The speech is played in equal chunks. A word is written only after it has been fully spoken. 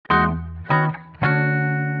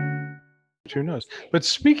who knows? But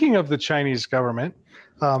speaking of the Chinese government,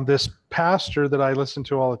 this pastor that I listen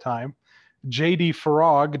to all the time,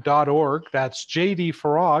 jdfarag.org, that's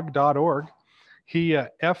jdfarag.org. He,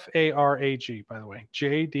 F-A-R-A-G, by the way,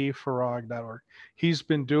 jdfarag.org. He's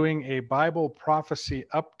been doing a Bible prophecy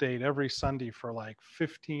update every Sunday for like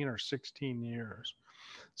 15 or 16 years.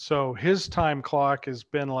 So his time clock has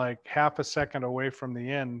been like half a second away from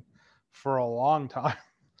the end for a long time.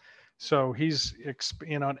 So he's,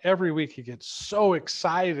 every week he gets so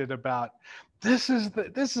excited about this is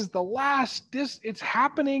the last, it's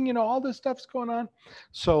happening, all this stuff's going on.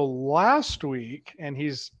 So last week, and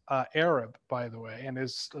he's Arab, by the way, and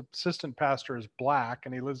his assistant pastor is black,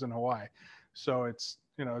 and he lives in Hawaii. So it's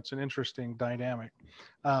an interesting dynamic.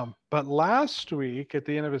 But last week, at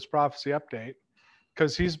the end of his prophecy update,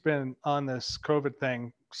 because he's been on this COVID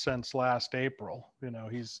thing since last April,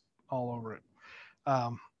 he's all over it.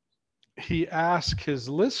 He asked his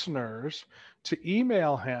listeners to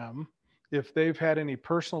email him if they've had any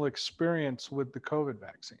personal experience with the COVID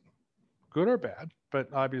vaccine, good or bad. But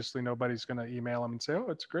obviously nobody's going to email him and say, oh,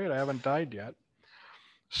 it's great, I haven't died yet.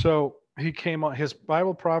 So he came on his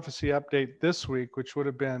Bible prophecy update this week, which would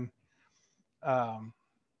have been the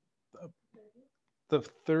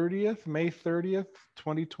 30th, May 30th,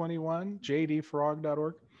 2021,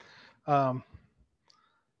 jdfarag.org.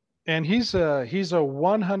 And he's a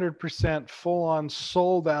 100% full-on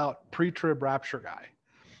sold out pre-trib rapture guy.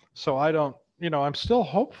 So I don't, I'm still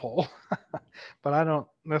hopeful, but I don't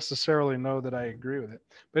necessarily know that I agree with it.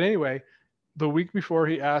 But anyway, the week before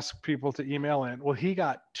he asked people to email in, well, he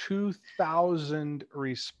got 2,000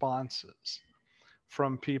 responses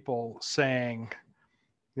from people saying,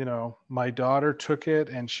 my daughter took it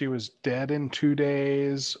and she was dead in 2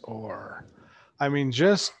 days, or,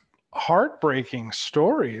 just heartbreaking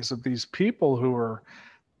stories of these people who were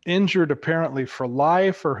injured apparently for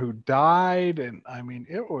life or who died. And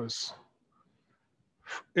it was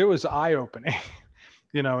eye-opening,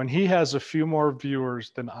 and he has a few more viewers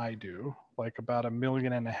than I do, like about 1.5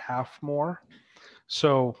 million more.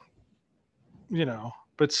 So,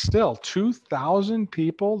 but still 2,000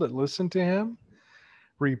 people that listened to him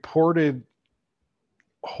reported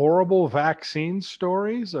horrible vaccine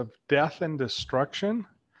stories of death and destruction.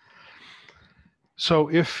 So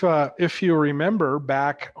if you remember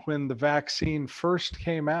back when the vaccine first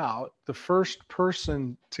came out, the first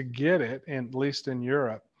person to get it, at least in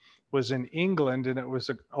Europe, was in England, and it was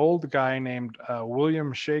an old guy named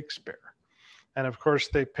William Shakespeare. And of course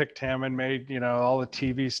they picked him and made, all the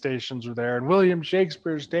TV stations were there, and William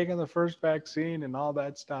Shakespeare's taking the first vaccine and all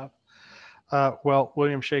that stuff. Well,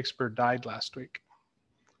 William Shakespeare died last week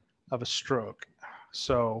of a stroke.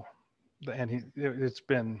 So, and it's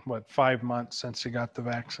been 5 months since he got the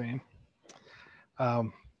vaccine.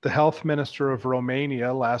 The health minister of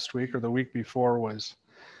Romania last week or the week before was,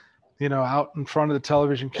 out in front of the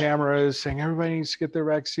television cameras saying everybody needs to get their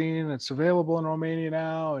vaccine. It's available in Romania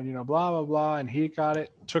now, and blah blah blah. And he got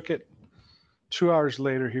it, took it. 2 hours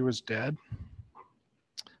later, he was dead.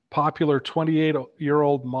 Popular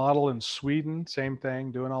 28-year-old model in Sweden, same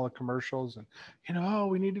thing, doing all the commercials and, oh,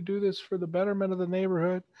 we need to do this for the betterment of the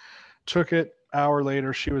neighborhood. Took it, hour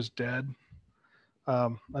later, she was dead.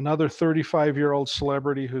 Another 35-year-old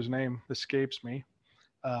celebrity whose name escapes me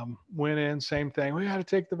went in, same thing. We got to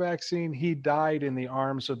take the vaccine. He died in the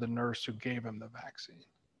arms of the nurse who gave him the vaccine.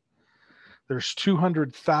 There's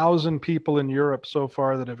 200,000 people in Europe so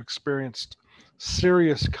far that have experienced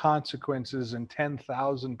serious consequences, and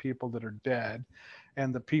 10,000 people that are dead.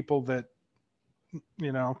 And the people that,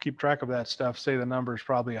 keep track of that stuff say the number is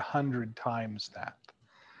probably 100 times that.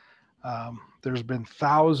 There's been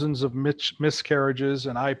thousands of miscarriages,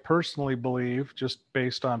 and I personally believe, just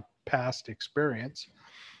based on past experience,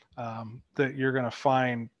 that you're going to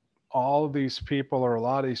find all of these people, or a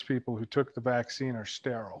lot of these people who took the vaccine, are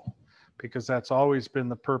sterile, because that's always been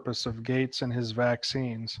the purpose of Gates and his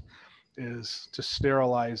vaccines, is to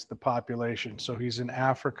sterilize the population. So he's in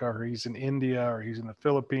Africa, or he's in India, or he's in the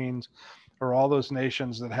Philippines, or all those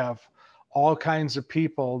nations that have all kinds of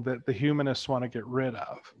people that the humanists want to get rid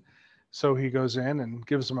of. So he goes in and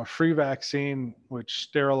gives them a free vaccine, which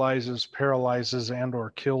sterilizes, paralyzes, and or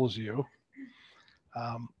kills you.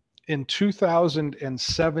 In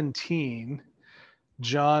 2017,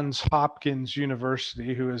 Johns Hopkins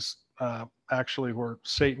University, who is actually where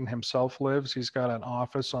Satan himself lives, he's got an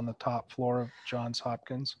office on the top floor of Johns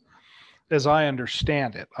Hopkins. As I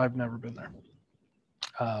understand it, I've never been there.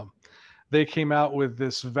 They came out with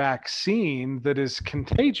this vaccine that is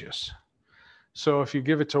contagious. So if you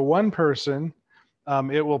give it to one person,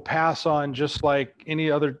 it will pass on just like any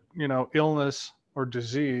other, illness or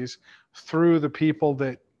disease through the people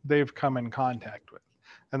that they've come in contact with.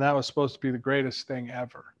 And that was supposed to be the greatest thing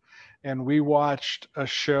ever. And we watched a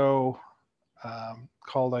show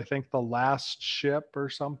called, I think, The Last Ship or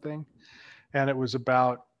something. And it was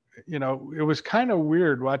about, it was kind of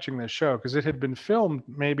weird watching this show because it had been filmed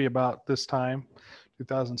maybe about this time,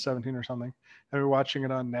 2017 or something. And we were watching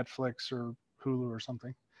it on Netflix or Hulu or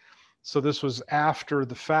something. So this was after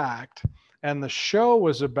the fact. And the show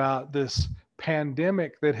was about this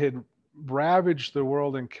pandemic that had ravaged the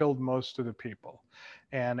world and killed most of the people.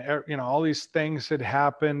 And, all these things had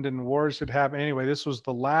happened and wars had happened. Anyway, this was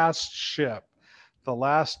the last ship, the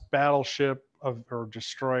last battleship or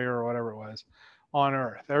destroyer or whatever it was on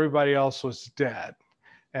Earth. Everybody else was dead.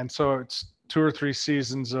 And so it's 2 or 3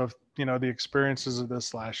 seasons of, the experiences of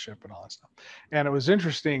this last ship and all that stuff. And it was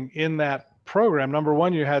interesting in that program. Number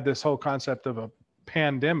one, you had this whole concept of a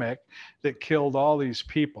pandemic that killed all these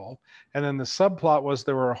people. And then the subplot was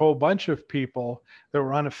there were a whole bunch of people that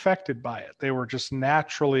were unaffected by it. They were just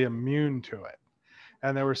naturally immune to it.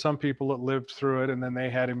 And there were some people that lived through it and then they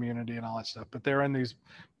had immunity and all that stuff. But they're in these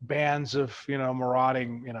bands of,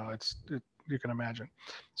 marauding, you can imagine.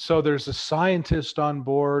 So there's a scientist on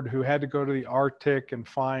board who had to go to the Arctic and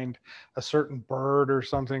find a certain bird or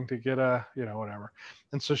something to get whatever.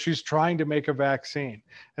 And so she's trying to make a vaccine.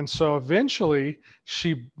 And so eventually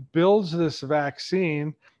she builds this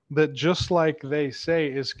vaccine that, just like they say,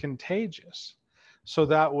 is contagious. So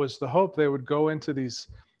that was the hope. They would go into these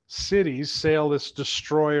cities, sail this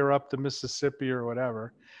destroyer up the Mississippi or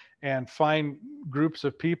whatever, and find groups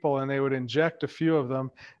of people, and they would inject a few of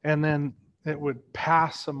them, and then it would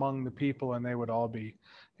pass among the people and they would all be,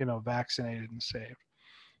 vaccinated and saved.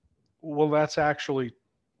 Well, that's actually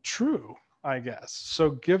true, I guess. So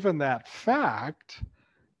given that fact,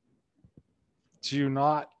 do you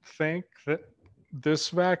not think that this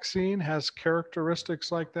vaccine has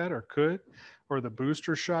characteristics like that, or could, or the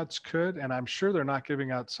booster shots could? And I'm sure they're not giving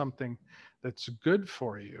out something that's good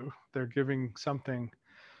for you. They're giving something,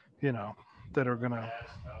 that are going to...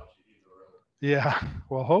 Yeah,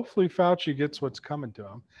 well, hopefully Fauci gets what's coming to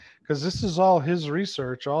him, because this is all his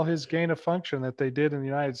research, all his gain of function that they did in the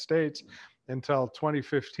United States until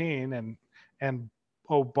 2015, and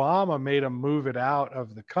Obama made him move it out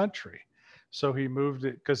of the country. So he moved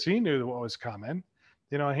it because he knew what was coming,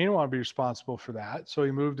 he didn't want to be responsible for that. So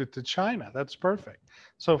he moved it to China. That's perfect.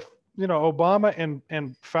 So, Obama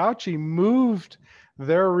and Fauci moved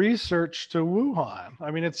their research to Wuhan.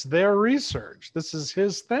 I mean, it's their research. This is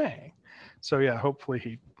his thing. So yeah, hopefully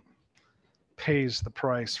he pays the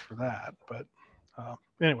price for that. But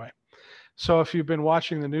anyway, so if you've been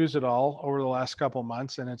watching the news at all over the last couple of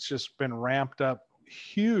months, and it's just been ramped up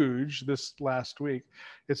huge this last week,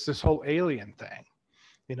 it's this whole alien thing,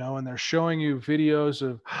 and they're showing you videos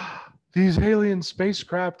of these alien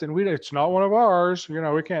spacecraft, and it's not one of ours,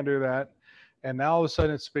 we can't do that. And now all of a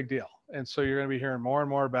sudden it's a big deal. And so you're going to be hearing more and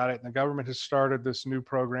more about it. And the government has started this new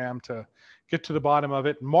program to get to the bottom of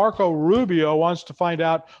it. Marco Rubio wants to find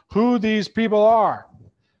out who these people are,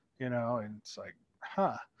 and it's like,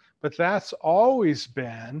 but that's always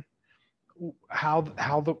been how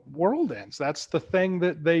the world ends. That's the thing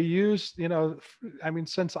that they use,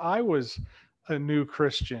 since I was a new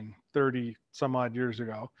Christian 30 some odd years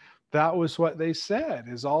ago, that was what they said,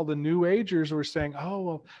 is all the New Agers were saying, oh,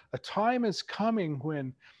 well, a time is coming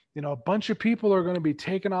when, a bunch of people are going to be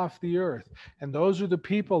taken off the earth. And those are the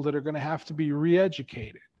people that are going to have to be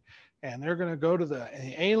re-educated. And they're going to go to the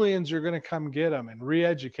aliens are going to come get them and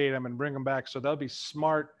re-educate them and bring them back. So they'll be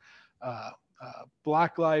smart,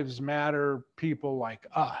 Black Lives Matter people like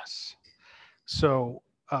us. So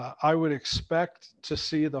I would expect to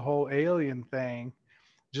see the whole alien thing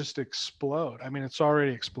just explode. I mean, it's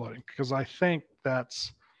already exploding, because I think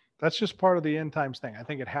that's just part of the end times thing. I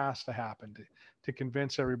think it has to happen to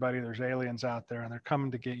convince everybody there's aliens out there and they're coming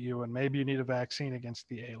to get you, and maybe you need a vaccine against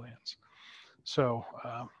the aliens. So,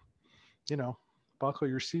 buckle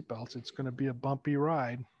your seatbelts. It's going to be a bumpy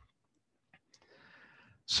ride.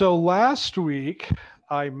 So last week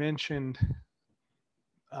I mentioned,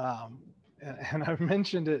 and I've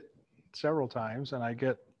mentioned it several times, and I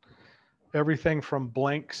get everything from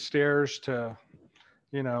blank stares to,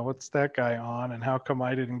 what's that guy on, and how come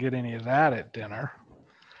I didn't get any of that at dinner?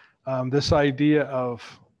 This idea of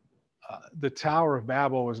the Tower of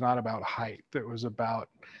Babel was not about height. It was about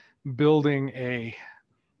building a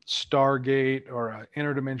Stargate or an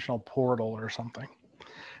interdimensional portal or something.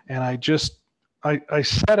 And I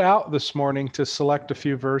set out this morning to select a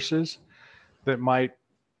few verses that might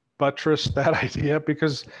buttress that idea,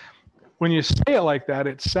 because when you say it like that,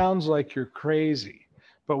 it sounds like you're crazy.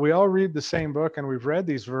 But we all read the same book, and we've read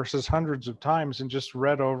these verses hundreds of times and just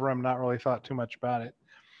read over them, not really thought too much about it.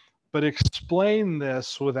 but explain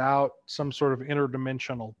this without some sort of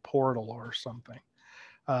interdimensional portal or something.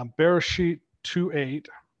 Bereshit 2:8.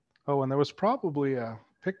 Oh, and there was probably a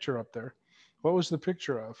picture up there. What was the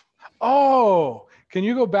picture of? Oh, can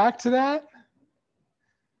you go back to that?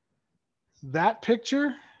 That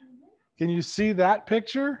picture? Can you see that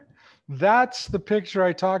picture? That's the picture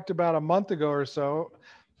I talked about a month ago or so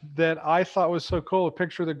that I thought was so cool. A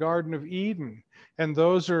picture of the Garden of Eden. And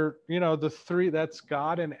those are, the three, that's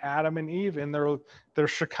God and Adam and Eve in their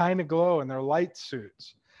Shekinah glow and their light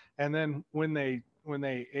suits. And then when they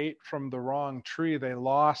ate from the wrong tree, they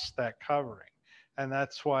lost that covering. And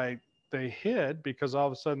that's why they hid, because all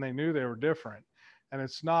of a sudden they knew they were different. And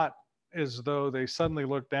it's not as though they suddenly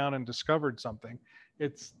looked down and discovered something.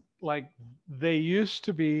 It's like they used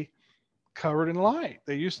to be covered in light.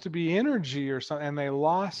 They used to be energy or something, and they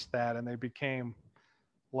lost that and they became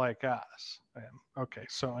like us. And, okay,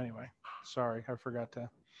 so anyway, sorry, I forgot to.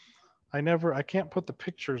 I can't put the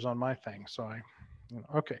pictures on my thing, so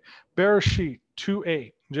okay. Bereshit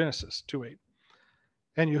 2:8, Genesis 2:8.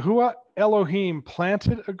 And Yahuwah Elohim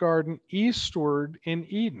planted a garden eastward in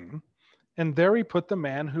Eden, and there he put the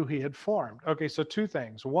man who he had formed. Okay, so two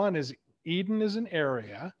things. One is Eden is an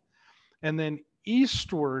area, and then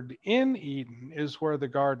eastward in Eden is where the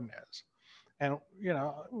garden is. And,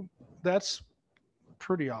 that's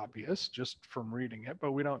pretty obvious just from reading it,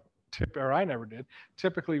 but we don't I never did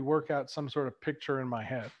typically work out some sort of picture in my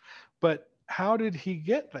head. But how did he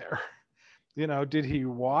get there? Did he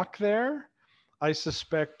walk there? I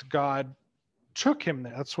suspect God took him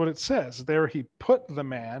there. That's what it says. There he put the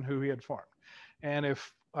man who he had formed. And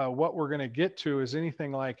if what we're going to get to is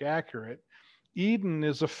anything like accurate, Eden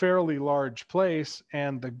is a fairly large place,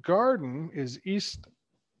 and the garden is east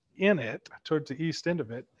in it, towards the east end of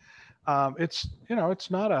it. It's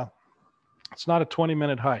not a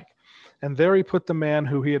 20-minute hike. And there he put the man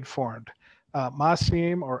who he had formed.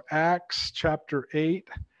 Masim, or Acts chapter 8,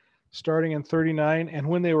 starting in 39. And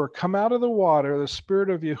when they were come out of the water, the Spirit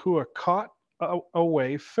of Yahuwah caught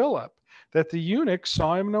away Philip, that the eunuch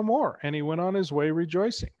saw him no more, and he went on his way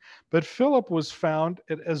rejoicing. But Philip was found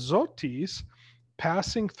at Azotus.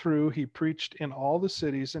 Passing through, he preached in all the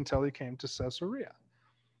cities until he came to Caesarea.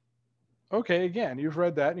 Okay, again, you've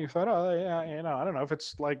read that and you thought, oh, yeah, I don't know if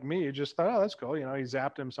it's like me. You just thought, oh, that's cool. He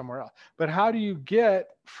zapped him somewhere else. But how do you get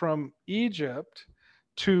from Egypt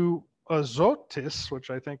to Azotus,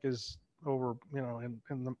 which I think is over,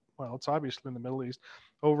 in the, well, it's obviously in the Middle East,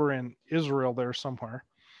 over in Israel there somewhere.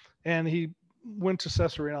 And he went to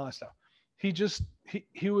Caesarea and all that stuff. He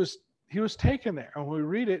was taken there. And when we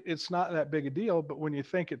read it, it's not that big a deal. But when you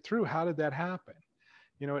think it through, how did that happen?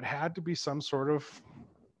 It had to be some sort of,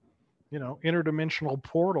 interdimensional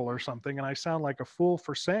portal or something. And I sound like a fool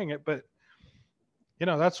for saying it, but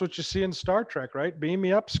that's what you see in Star Trek, right? Beam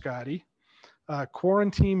me up, Scotty.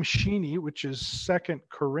 Quarantine Sheeny, which is 2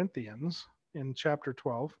 Corinthians in chapter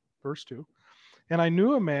 12, verse 2. And I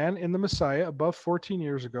knew a man in the Messiah above 14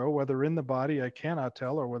 years ago, whether in the body I cannot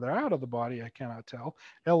tell, or whether out of the body I cannot tell.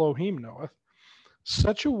 Elohim knoweth.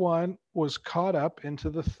 Such a one was caught up into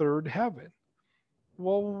the third heaven.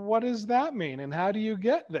 Well, what does that mean? And how do you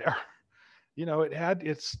get there?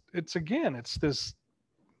 It's this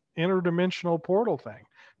interdimensional portal thing.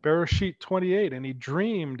 Bereshit 28, and he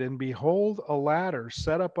dreamed, and behold, a ladder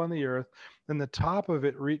set up on the earth, and the top of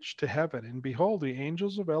it reached to heaven. And behold, the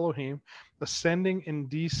angels of Elohim ascending and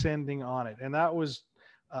descending on it. And that was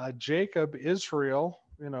Jacob, Israel,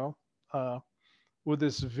 with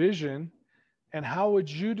this vision. And how would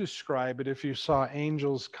you describe it if you saw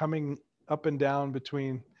angels coming up and down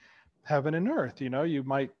between heaven and earth? You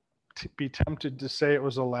might be tempted to say it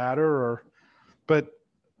was a ladder, but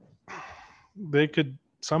they could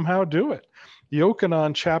somehow do it.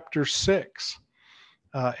 Yochanan chapter 6.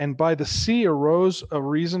 And by the sea arose a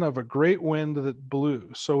reason of a great wind that blew.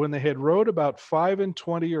 So when they had rowed about 25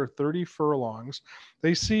 or 30 furlongs,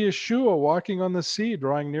 they see Yeshua walking on the sea,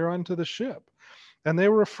 drawing near unto the ship. And they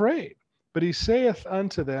were afraid. But he saith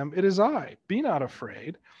unto them, it is I, be not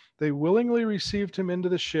afraid. They willingly received him into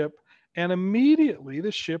the ship, and immediately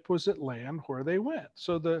the ship was at land where they went.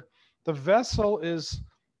 So the vessel is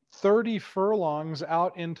 30 furlongs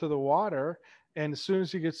out into the water, and as soon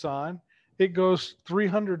as he gets on, it goes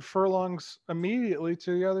 300 furlongs immediately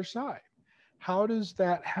to the other side. How does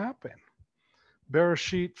that happen?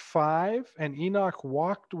 Bereshit 5, and Enoch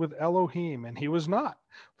walked with Elohim, and he was not,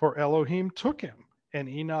 for Elohim took him. And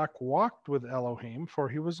Enoch walked with Elohim, for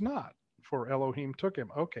he was not, for Elohim took him.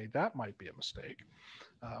 Okay, that might be a mistake.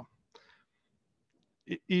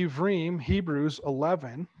 Ivrim, Hebrews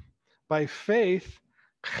 11, by faith,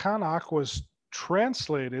 Hanok was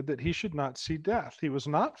translated that he should not see death. He was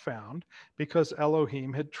not found because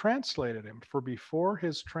Elohim had translated him. For before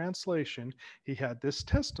his translation, he had this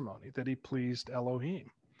testimony that he pleased Elohim.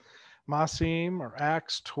 Masim, or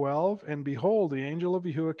Acts 12, and behold, the angel of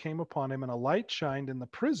Yahuwah came upon him, and a light shined in the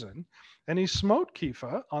prison, and he smote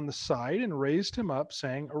Kepha on the side and raised him up,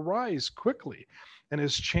 saying, Arise quickly. And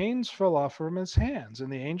his chains fell off from his hands.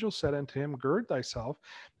 And the angel said unto him, Gird thyself,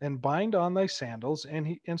 and bind on thy sandals.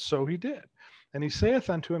 And so he did. And he saith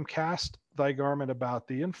unto him, Cast thy garment about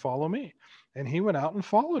thee, and follow me. And he went out and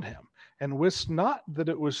followed him, and wist not that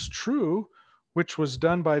it was true, which was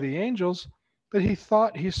done by the angels, but he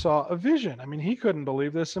thought he saw a vision. I mean, he couldn't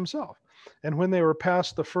believe this himself. And when they were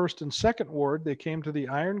past the first and second ward, they came to the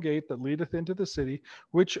iron gate that leadeth into the city,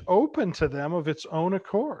 which opened to them of its own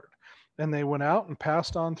accord. And they went out and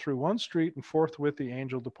passed on through one street, and forthwith the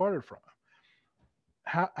angel departed from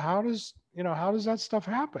him. How does that stuff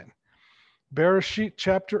happen? Bereshit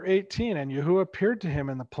chapter 18, and Yahuwah appeared to him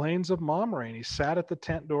in the plains of Mamre, and he sat at the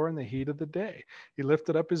tent door in the heat of the day. He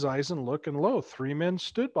lifted up his eyes and looked, and lo, 3 men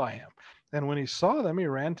stood by him. And when he saw them, he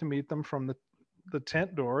ran to meet them from the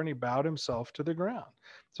tent door, and he bowed himself to the ground.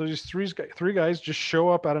 So these three guys just show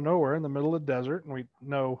up out of nowhere in the middle of the desert, and we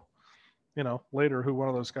know, later who one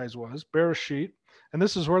of those guys was, Bereshit. And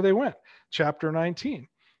this is where they went, chapter 19.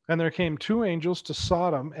 And there came 2 angels to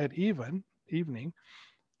Sodom at evening.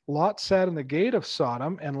 Lot sat in the gate of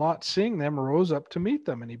Sodom, and Lot, seeing them, rose up to meet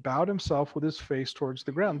them, and he bowed himself with his face towards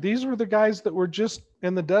the ground. These were the guys that were just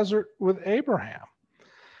in the desert with Abraham.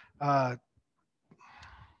 I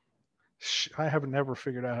have never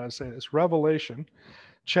figured out how to say this. Revelation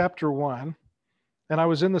chapter 1. And I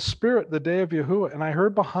was in the spirit the day of Yahuwah, and I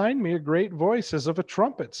heard behind me a great voice as of a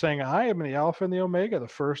trumpet, saying, I am the Alpha and the Omega, the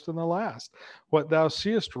first and the last. What thou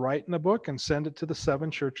seest, write in a book, and send it to the 7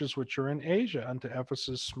 churches which are in Asia, unto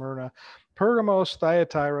Ephesus, Smyrna, Pergamos,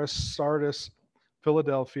 Thyatira, Sardis,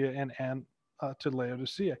 Philadelphia, and to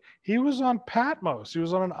Laodicea. He was on Patmos. He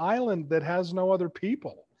was on an island that has no other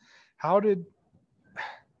people. How did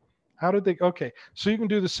they? Okay, so you can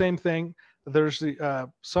do the same thing. There's the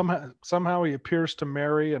somehow he appears to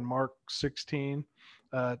Mary in Mark 16,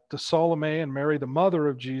 to Salome and Mary, the mother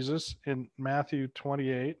of Jesus, in Matthew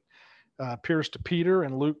 28, appears to Peter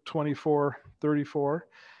in Luke 24:34,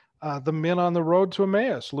 the men on the road to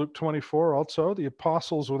Emmaus, Luke 24 also, the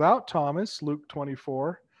apostles without Thomas, Luke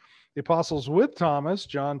 24, the apostles with Thomas,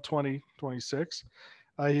 John 20:26.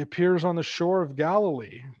 He appears on the shore of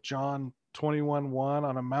Galilee, John 21:1,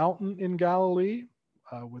 on a mountain in Galilee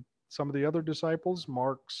with some of the other disciples,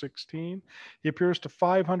 Mark 16. He appears to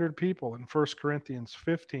 500 people in 1 Corinthians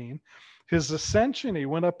 15. His ascension, he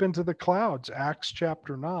went up into the clouds, Acts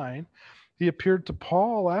chapter 9. He appeared to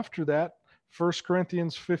Paul after that, 1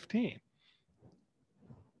 Corinthians 15.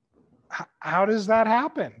 How does that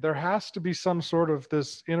happen? There has to be some sort of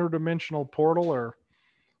this interdimensional portal or,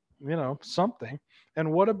 something. And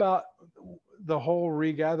what about the whole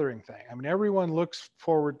regathering thing? I mean, everyone looks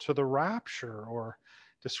forward to the rapture, or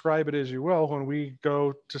describe it as you will, when we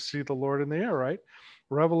go to see the Lord in the air, right?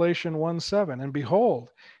 Revelation 1:7, and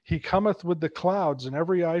behold, he cometh with the clouds, and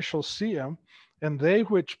every eye shall see him, and they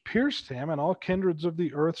which pierced him, and all kindreds of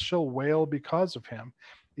the earth shall wail because of him.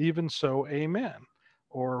 Even so, amen.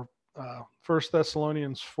 Or 1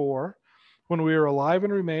 Thessalonians 4, when we are alive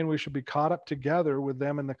and remain, we shall be caught up together with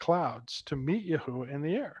them in the clouds to meet Yahuwah in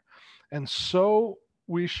the air. And so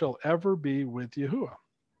we shall ever be with Yahuwah.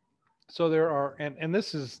 So there are, and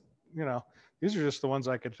this is, these are just the ones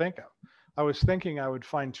I could think of. I was thinking I would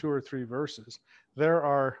find 2 or 3 verses. There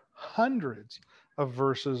are hundreds of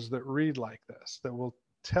verses that read like this, that will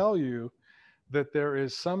tell you that there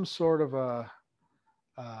is some sort of a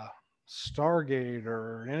Stargate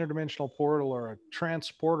or an interdimensional portal or a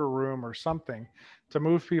transporter room or something to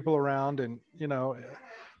move people around. And,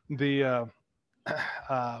 the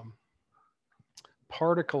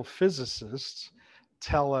particle physicists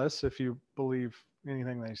tell us, if you believe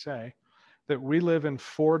anything they say, that we live in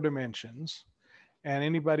 4 dimensions, and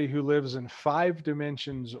anybody who lives in 5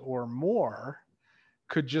 dimensions or more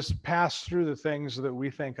could just pass through the things that we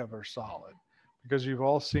think of are solid. Because you've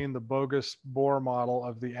all seen the bogus Bohr model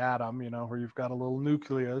of the atom, where you've got a little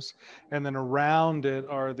nucleus, and then around it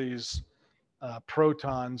are these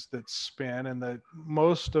protons that spin, and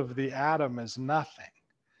most of the atom is nothing.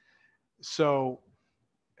 So,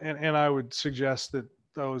 and I would suggest that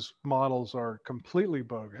those models are completely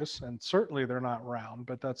bogus, and certainly they're not round,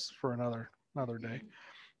 but that's for another day.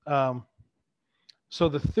 So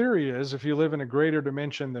the theory is, if you live in a greater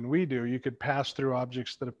dimension than we do, you could pass through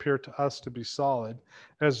objects that appear to us to be solid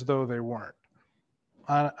as though they weren't.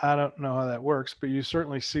 I don't know how that works, but you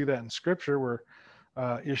certainly see that in scripture where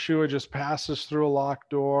Yeshua just passes through a locked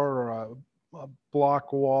door or a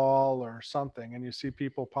block wall or something, and you see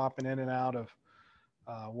people popping in and out of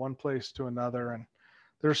one place to another. And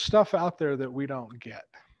there's stuff out there that we don't get.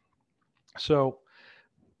 So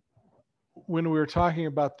when we were talking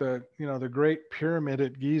about the Great Pyramid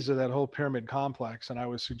at Giza, that whole pyramid complex, and I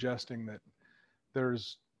was suggesting that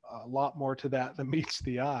there's a lot more to that than meets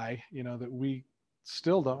the eye, that we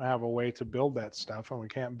still don't have a way to build that stuff, and we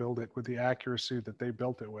can't build it with the accuracy that they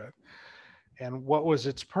built it with. And what was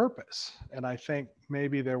its purpose? And I think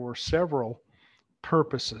maybe there were several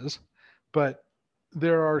purposes, but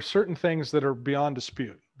there are certain things that are beyond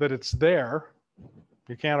dispute. That it's there,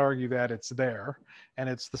 you can't argue that it's there, and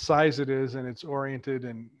it's the size it is, and it's oriented,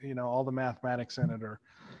 and all the mathematics in it are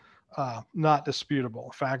not disputable.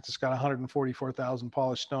 In fact, it's got 144,000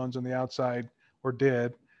 polished stones on the outside, or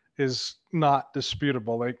did, is not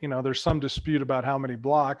disputable. Like, there's some dispute about how many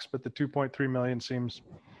blocks, but the 2.3 million seems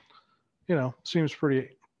pretty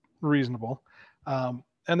reasonable.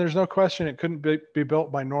 And there's no question it couldn't be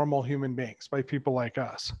built by normal human beings, by people like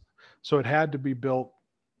us. So it had to be built.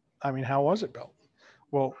 I mean, how was it built?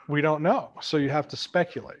 Well, we don't know. So you have to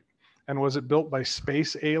speculate. And was it built by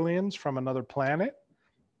space aliens from another planet?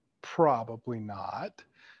 Probably not.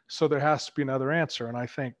 So there has to be another answer. And I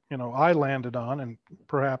think, I landed on, and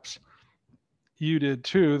perhaps you did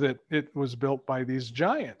too, that it was built by these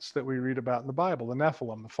giants that we read about in the Bible, the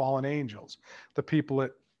Nephilim, the fallen angels, the people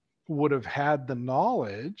that would have had the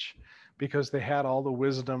knowledge because they had all the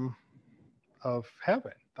wisdom of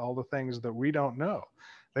heaven, all the things that we don't know.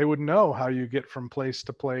 They would know how you get from place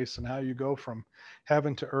to place and how you go from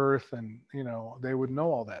heaven to earth. And, they would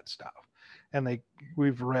know all that stuff. And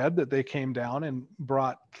we've read that they came down and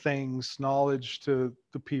brought knowledge to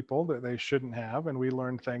the people that they shouldn't have. And we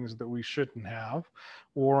learned things that we shouldn't have,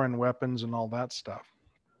 war and weapons and all that stuff.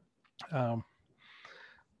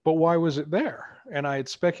 But why was it there? And I had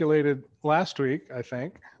speculated last week, I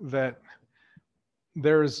think, that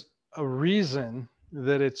there's a reason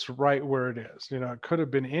that it's right where it is. It could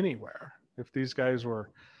have been anywhere. If these guys were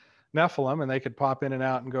Nephilim and they could pop in and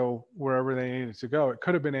out and go wherever they needed to go, it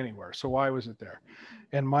could have been anywhere. So why was it there?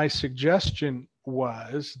 And my suggestion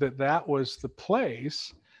was that was the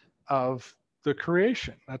place of the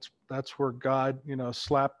creation. That's where God,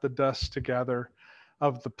 slapped the dust together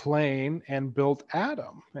of the plane and built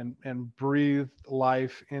Adam and breathed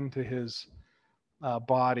life into his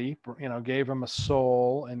body, gave him a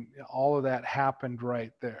soul, and all of that happened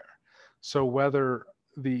right there. So whether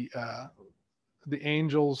the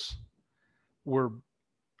angels were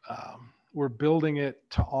building it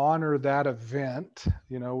to honor that event,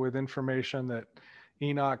 with information that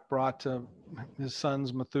Enoch brought to his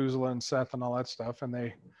sons Methuselah and Seth and all that stuff, and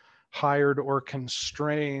they hired or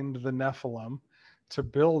constrained the Nephilim to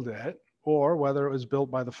build it, or whether it was built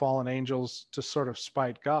by the fallen angels to sort of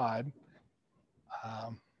spite God.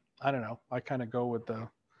 I don't know. I kind of go with the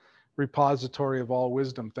repository of all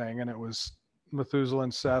wisdom thing, and it was Methuselah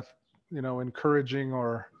and Seth, encouraging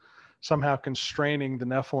or somehow constraining the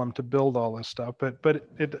Nephilim to build all this stuff. But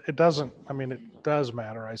it doesn't. I mean, it does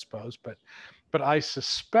matter, I suppose. But I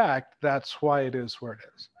suspect that's why it is where it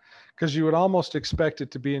is, because you would almost expect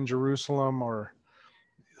it to be in Jerusalem or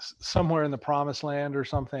somewhere in the Promised Land or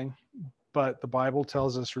something. But the Bible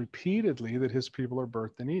tells us repeatedly that his people are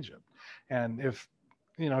birthed in Egypt. And if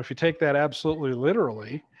you take that absolutely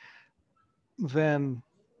literally, then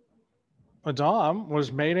Adam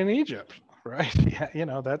was made in Egypt, right?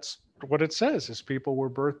 Yeah, that's what it says. His people were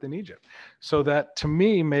birthed in Egypt. So that to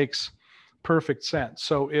me makes perfect sense.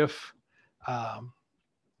 So if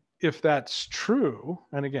that's true,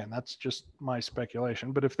 and again, that's just my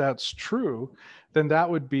speculation, but if that's true, then that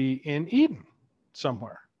would be in Eden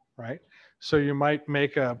somewhere, right? So you might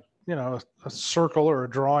make a circle or a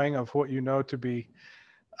drawing of what you know to be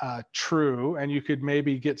true, and you could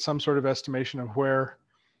maybe get some sort of estimation of where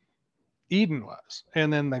Eden was.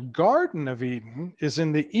 And then the Garden of Eden is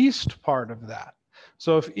in the east part of that.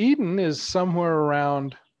 So if Eden is somewhere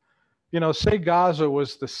around, say Gaza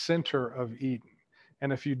was the center of Eden,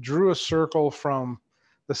 and if you drew a circle from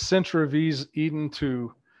the center of Eden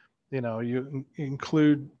to, you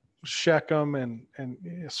include Shechem and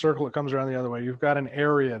a circle that comes around the other way, you've got an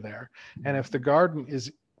area there. And if the garden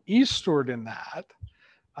is eastward in that,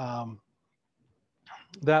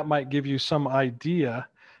 that might give you some idea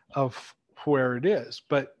of where it is.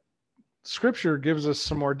 But Scripture gives us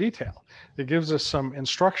some more detail. It gives us some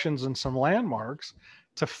instructions and some landmarks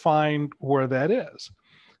to find where that is.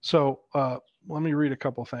 So let me read a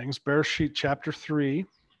couple things. Bereshit chapter 3.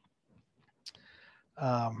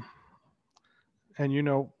 and you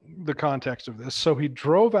know the context of this. So he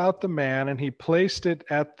drove out the man, and he placed it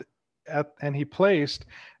he placed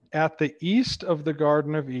at the east of the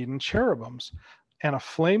Garden of Eden cherubims and a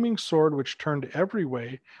flaming sword which turned every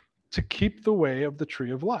way to keep the way of the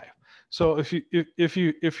tree of life. So if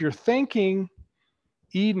you're thinking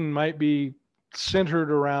Eden might be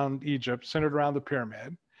centered around Egypt, centered around the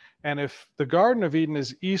pyramid, and if the Garden of Eden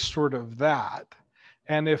is eastward of that,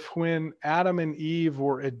 and if when Adam and Eve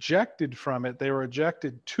were ejected from it, they were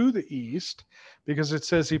ejected to the east, because it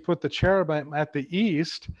says he put the cherubim at the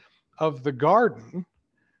east of the garden,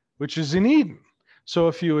 which is in Eden. So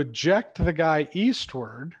if you eject the guy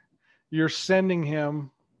eastward, you're sending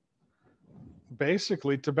him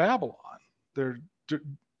basically to Babylon. They're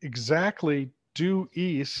exactly due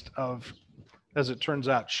east of, as it turns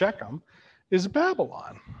out, Shechem, is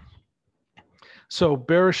Babylon. So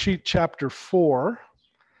Bereshit chapter 4,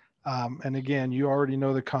 and again, you already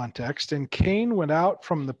know the context. And Cain went out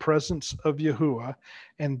from the presence of Yahuwah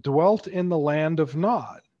and dwelt in the land of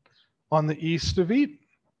Nod on the east of Eden.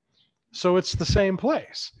 So it's the same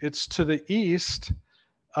place. It's to the east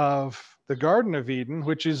of the Garden of Eden,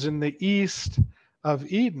 which is in the east of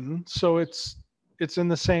Eden. So it's in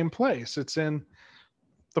the same place. It's in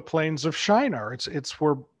the plains of Shinar. It's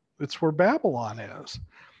where Babylon is.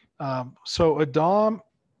 So Adam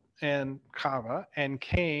and Chava and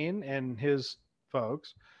Cain and his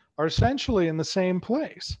folks are essentially in the same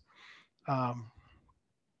place. And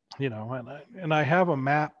I have a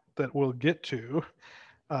map that we'll get to.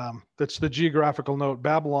 That's the geographical note.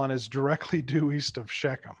 Babylon is directly due east of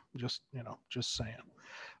Shechem. Just saying.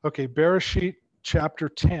 Okay, Bereshit chapter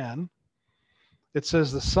 10. It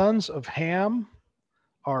says the sons of Ham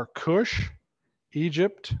are Cush,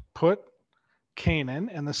 Egypt, Put, Canaan,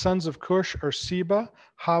 and the sons of Cush are Seba,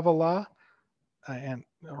 Havilah,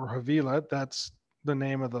 or Havilah. That's the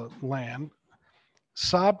name of the land.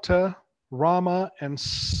 Sabta, Rama, and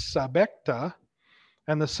Sabekta.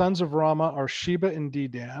 And the sons of Rama are Sheba and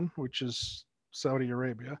Dedan, which is Saudi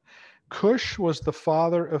Arabia. Cush was the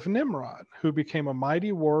father of Nimrod, who became a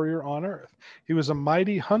mighty warrior on earth. He was a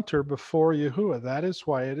mighty hunter before Yahuwah. That is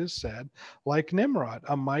why it is said, like Nimrod,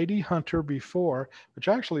 a mighty hunter before, which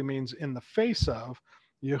actually means in the face of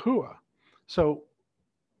Yahuwah. So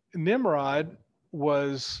Nimrod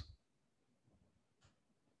was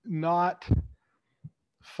not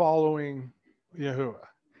following Yahuwah.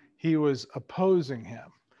 He was opposing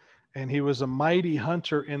him, and he was a mighty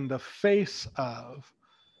hunter in the face of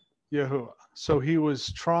Yahuwah. So he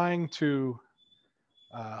was trying to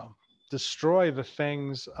destroy the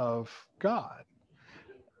things of God.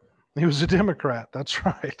 He was a Democrat. That's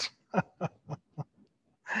right.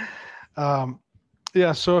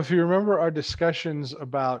 Yeah. So if you remember our discussions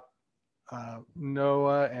about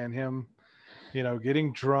Noah and him,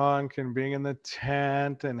 getting drunk and being in the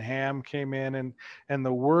tent, and Ham came in, and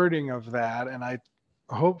the wording of that, and I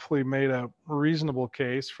hopefully made a reasonable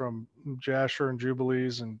case from Jasher and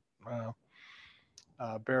Jubilees and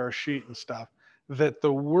Bereshit and stuff, that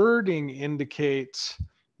the wording indicates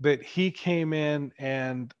that he came in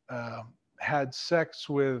and had sex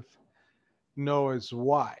with Noah's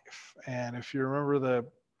wife. And if you remember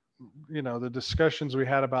the discussions we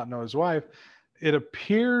had about Noah's wife, it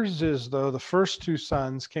appears as though the first two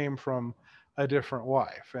sons came from a different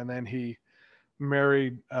wife, and then he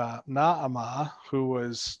married Naamah, who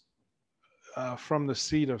was from the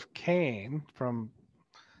seed of Cain, from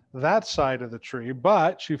that side of the tree,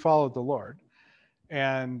 but she followed the Lord.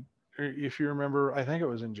 And if you remember, I think it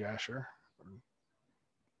was in Jasher,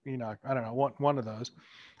 Enoch, I don't know, one of those,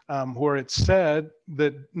 where it said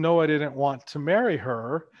that Noah didn't want to marry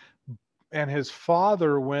her, and his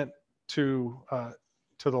father went to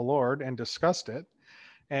the Lord and discussed it.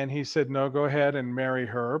 And he said, no, go ahead and marry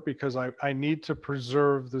her, because I need to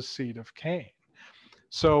preserve the seed of Cain.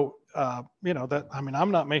 So, that,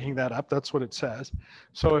 I'm not making that up. That's what it says.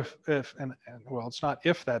 So if well, it's not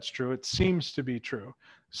if that's true, it seems to be true.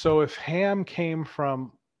 So if Ham came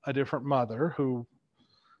from a different mother who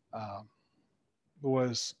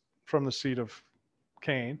was from the seed of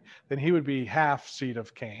Cain, then he would be half seed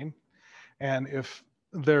of Cain. And if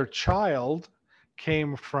their child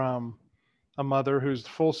came from a mother who's the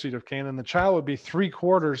full seed of Cain, then the child would be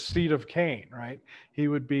 3/4 seed of Cain, right? He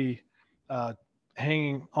would be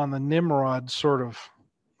hanging on the Nimrod sort of,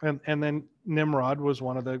 and then Nimrod was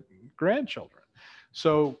one of the grandchildren.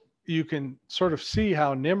 So you can sort of see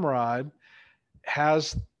how Nimrod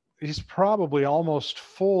he's probably almost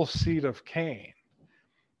full seed of Cain.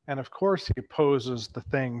 And of course, he opposes the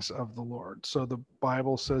things of the Lord. So the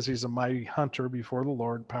Bible says he's a mighty hunter before the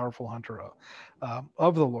Lord, powerful hunter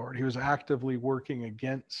of the Lord. He was actively working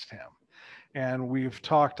against him. And we've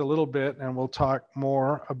talked a little bit, and we'll talk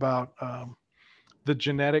more about the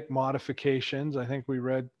genetic modifications. I think we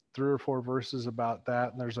read 3 or 4 verses about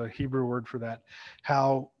that, and there's a Hebrew word for that.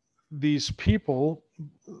 How these people,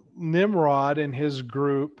 Nimrod and his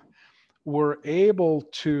group, were able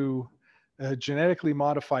to genetically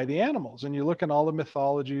modify the animals. And you look in all the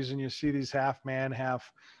mythologies and you see these half man,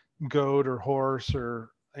 half goat or horse,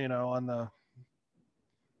 or, on the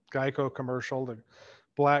Geico commercial, the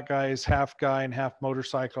black guy is half guy and half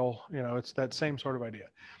motorcycle. It's that same sort of idea.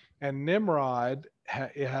 And Nimrod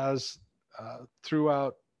has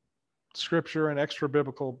throughout scripture and extra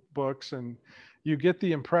biblical books, and you get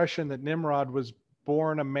the impression that Nimrod was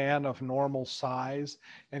born a man of normal size,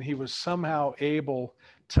 and he was somehow able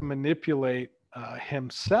to manipulate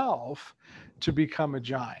himself to become a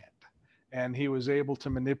giant. And he was able to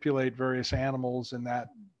manipulate various animals, and that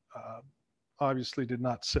obviously did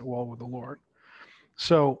not sit well with the Lord.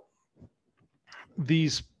 So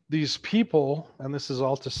these people, and this is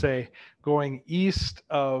all to say, going east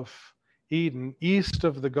of Eden, east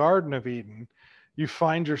of the Garden of Eden,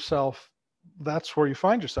 that's where you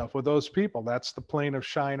find yourself with those people. That's the plain of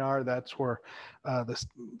Shinar. That's where the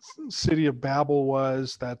city of Babel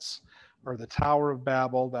was. Or the Tower of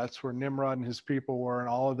Babel. That's where Nimrod and his people were, and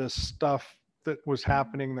all of this stuff that was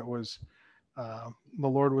happening that was the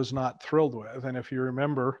Lord was not thrilled with. And if you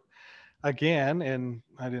remember, again, and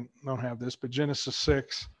I don't have this, but Genesis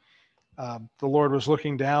 6, the Lord was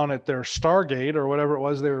looking down at their Stargate or whatever it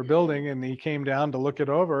was they were building, and he came down to look it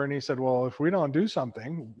over, and he said, well, if we don't do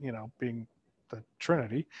something, being the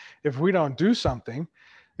Trinity, if we don't do something,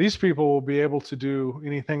 these people will be able to do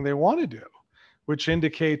anything they want to do, which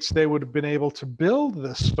indicates they would have been able to build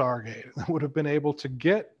this Stargate, would have been able to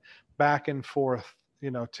get back and forth,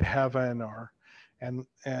 to heaven, and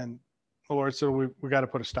the Lord said, we got to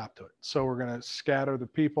put a stop to it. So we're going to scatter the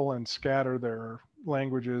people and scatter their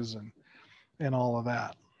languages and all of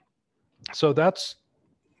that. So that's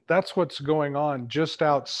what's going on just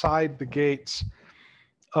outside the gates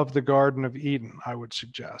of the Garden of Eden, I would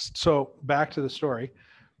suggest. So back to the story.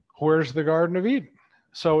 Where's the Garden of Eden?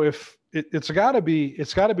 So if it's got to be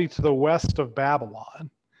to the west of Babylon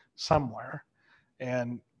somewhere.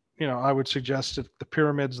 And I would suggest if the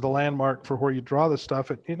pyramid's the landmark for where you draw the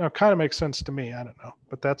stuff, it kind of makes sense to me. I don't know,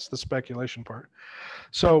 but that's the speculation part.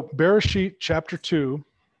 So Bereshit chapter 2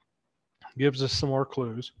 gives us some more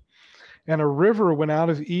clues. And a river went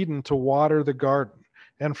out of Eden to water the garden,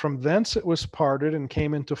 and from thence it was parted and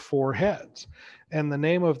came into 4 heads. And the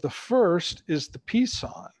name of the first is the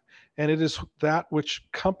Pison, and it is that which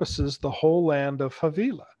compasses the whole land of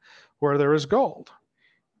Havilah, where there is gold.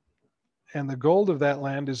 And the gold of that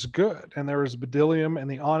land is good. And there is bdellium and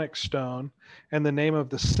the onyx stone. And the name of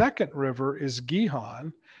the second river is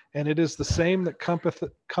Gihon, and it is the same that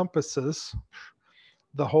compasses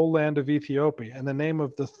the whole land of Ethiopia. And the name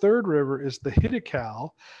of the third river is the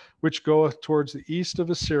Hiddekel, which goeth towards the east of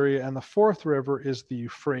Assyria. And the fourth river is the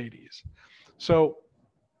Euphrates. So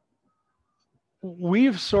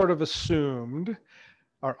we've sort of assumed,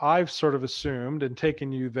 or I've sort of assumed and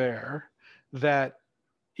taken you there, that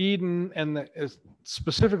Eden, and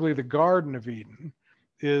specifically the Garden of Eden,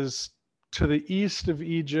 is to the east of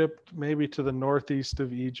Egypt, maybe to the northeast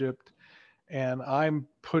of Egypt. And I'm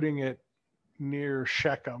putting it near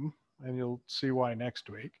Shechem, and you'll see why next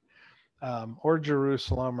week, or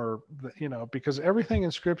Jerusalem, or, because everything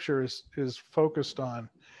in Scripture is focused on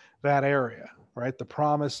that area, right? The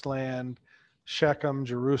Promised Land, Shechem,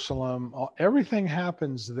 Jerusalem, everything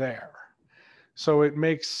happens there. So it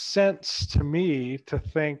makes sense to me to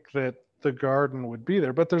think that the garden would be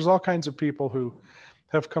there. But there's all kinds of people who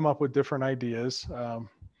have come up with different ideas.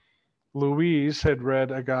 Louise had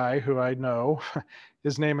read a guy who I know.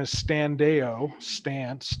 His name is Stanley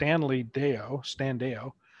Deo.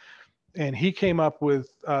 And he came up with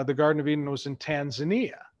the Garden of Eden was in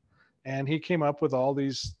Tanzania. And he came up with all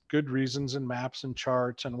these good reasons and maps and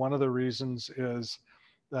charts. And one of the reasons is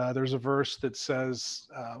there's a verse that says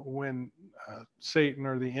when Satan,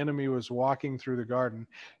 or the enemy, was walking through the garden,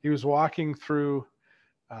 he was walking through,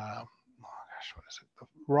 what is it? The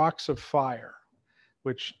rocks of fire,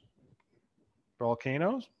 which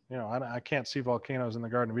volcanoes, I can't see volcanoes in the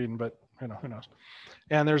Garden of Eden, but who knows?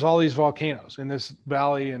 And there's all these volcanoes in this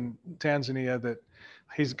valley in Tanzania that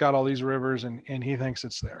he's got all these rivers, and he thinks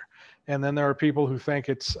it's there. And then there are people who think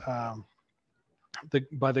it's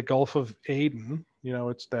by the Gulf of Aden,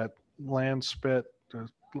 it's that land spit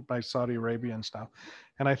by Saudi Arabia and stuff.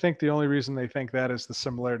 And I think the only reason they think that is the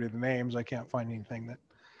similarity of the names. I can't find anything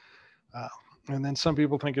that, and then some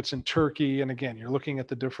people think it's in Turkey. And again, you're looking at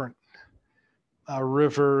the different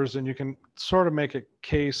rivers, and you can sort of make a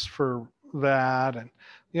case for that. And,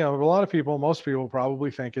 a lot of people, most people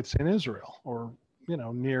probably think it's in Israel or,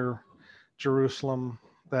 near Jerusalem,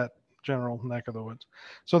 that general neck of the woods.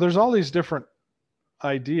 So there's all these different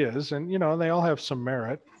ideas, and, they all have some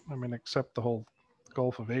merit. I mean, except the whole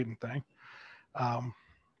Gulf of Aden thing.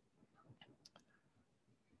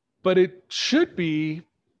 But it should be,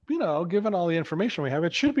 given all the information we have,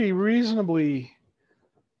 it should be reasonably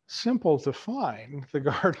simple to find the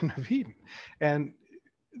Garden of Eden. And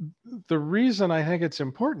the reason I think it's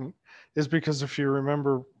important is because if you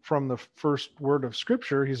remember from the first word of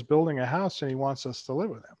Scripture, he's building a house and he wants us to live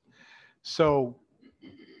with him. So,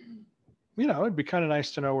 it'd be kind of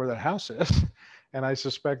nice to know where that house is. And I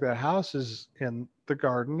suspect that house is in the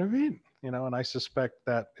Garden of Eden, and I suspect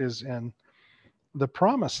that is in the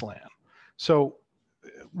Promised Land. So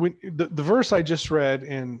the verse I just read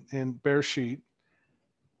in Bereshit,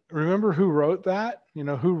 remember who wrote that?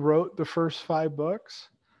 Who wrote the first 5 books?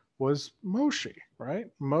 Was Moshe, right?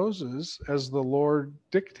 Moses, as the Lord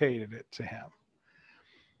dictated it to him.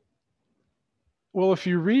 Well, if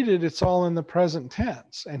you read it, it's all in the present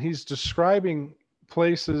tense, and he's describing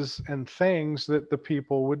places and things that the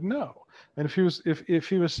people would know. And if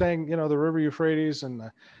he was saying, the river Euphrates and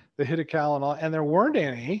the Hiddekel and all, and there weren't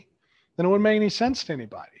any, then it wouldn't make any sense to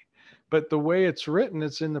anybody. But the way it's written,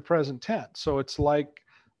 it's in the present tense. So it's like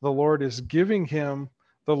the Lord is giving him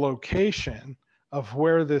the location of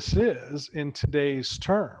where this is in today's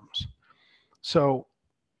terms. So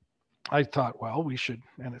I thought, well, we should,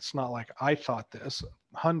 and it's not like I thought this,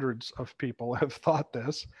 hundreds of people have thought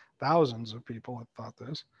this, thousands of people have thought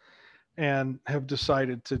this, and have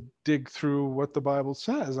decided to dig through what the Bible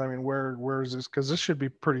says. I mean, where is this? Because this should be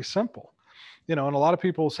pretty simple. And a lot of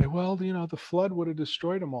people say, well, the flood would have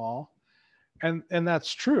destroyed them all. And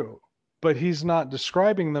that's true. But he's not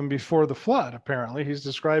describing them before the flood, apparently. He's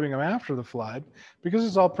describing them after the flood because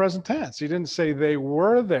it's all present tense. He didn't say they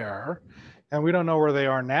were there and we don't know where they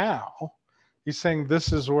are now. He's saying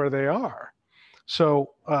this is where they are.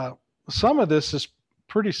 So some of this is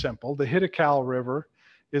pretty simple. The Hiddekel River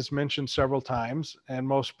is mentioned several times, and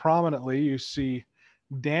most prominently you see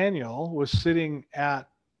Daniel was sitting at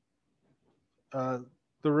the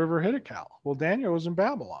river Hiddekel. Well, Daniel was in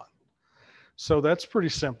Babylon. So that's pretty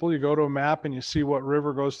simple. You go to a map and you see what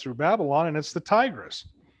river goes through Babylon, and it's the Tigris.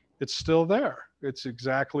 It's still there. It's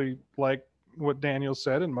exactly like what Daniel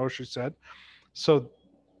said and Moshe said. So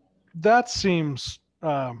that seems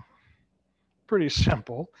pretty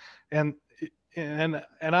simple. And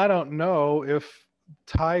I don't know if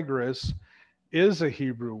Tigris is a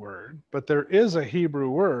Hebrew word, but there is a Hebrew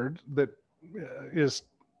word that is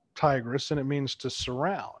Tigris, and it means to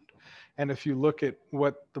surround. And if you look at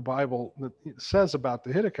what the Bible says about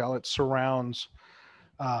the Hiddekel, it surrounds,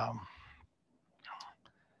 I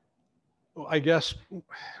guess,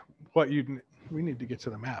 we need to get to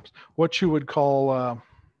the maps. What you would call,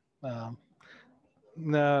 no,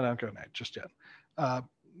 don't go there just yet.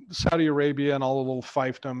 Saudi Arabia and all the little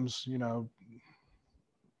fiefdoms,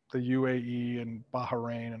 the UAE and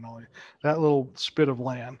Bahrain and all that little spit of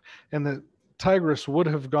land. And the Tigris would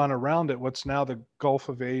have gone around it, what's now the Gulf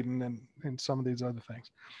of Aden and some of these other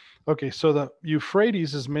things. Okay, so the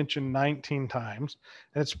Euphrates is mentioned 19 times,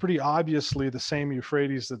 and it's pretty obviously the same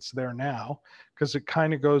Euphrates that's there now, because it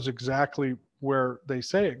kind of goes exactly where they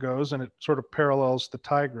say it goes, and it sort of parallels the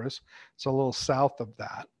Tigris. It's a little south of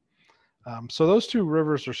that. So those two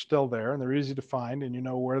rivers are still there, and they're easy to find, and you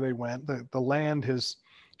know where they went. The land has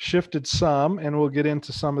shifted some, and we'll get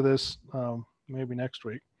into some of this maybe next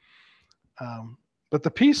week. But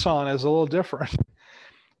the Pison is a little different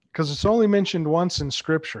because it's only mentioned once in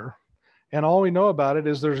Scripture, and all we know about it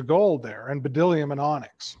is there's gold there and bdellium and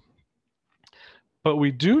onyx. But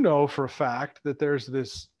we do know for a fact that there's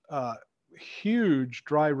this huge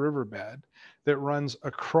dry riverbed that runs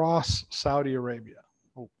across Saudi Arabia,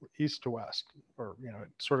 east to west, or it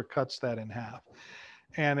sort of cuts that in half,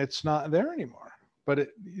 and it's not there anymore. But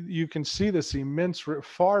you can see this immense,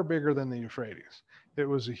 far bigger than the Euphrates. It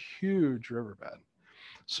was a huge riverbed.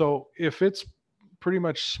 So if it's pretty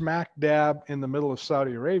much smack dab in the middle of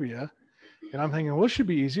Saudi Arabia, and I'm thinking, well, it should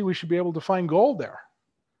be easy. We should be able to find gold there.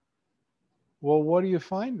 Well, what do you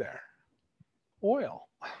find there? Oil.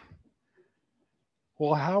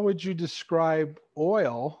 Well, how would you describe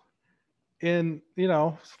oil in,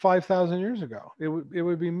 5,000 years ago? It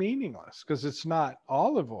would be meaningless because it's not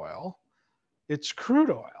olive oil. It's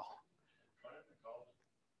crude oil.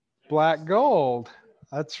 Black gold.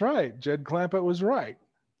 That's right. Jed Clampett was right.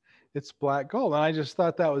 It's black gold. And I just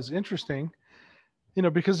thought that was interesting,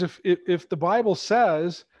 because if the Bible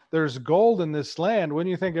says there's gold in this land, wouldn't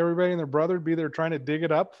you think everybody and their brother would be there trying to dig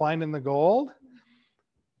it up, finding the gold?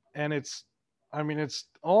 And it's, I mean, it's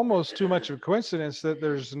almost too much of a coincidence that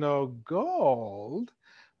there's no gold,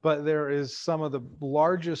 but there is some of the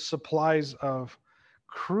largest supplies of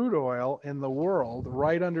crude oil in the world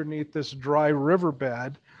right underneath this dry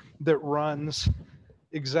riverbed that runs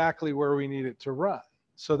exactly where we need it to run.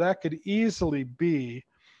 So that could easily be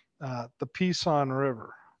the Pison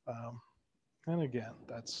River. And again,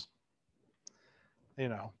 that's,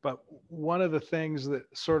 but one of the things that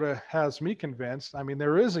sort of has me convinced, I mean,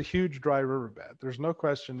 there is a huge dry riverbed. There's no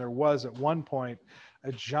question there was at one point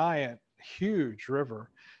a giant, huge river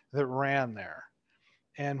that ran there.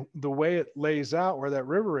 And the way it lays out where that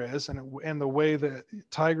river is, and the way the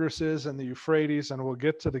Tigris is and the Euphrates, and we'll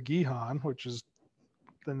get to the Gihon, which is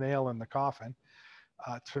the nail in the coffin,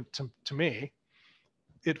 to me,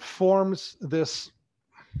 it forms this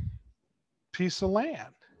piece of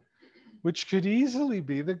land, which could easily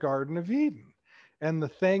be the Garden of Eden. And the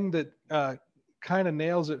thing that kind of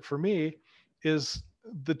nails it for me is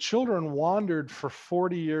the children wandered for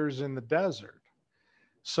 40 years in the desert.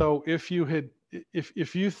 So if you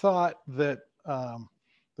thought that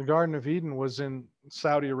the Garden of Eden was in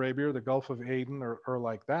Saudi Arabia or the Gulf of Aden or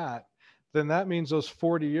like that, then that means those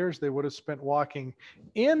 40 years they would have spent walking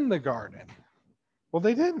in the garden. Well,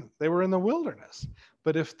 they didn't. They were in the wilderness.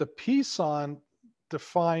 But if the Pison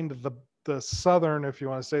defined the southern, if you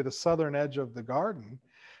want to say the southern edge of the garden,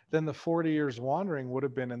 then the 40 years wandering would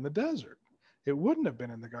have been in the desert. It wouldn't have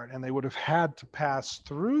been in the garden, and they would have had to pass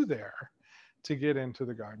through there to get into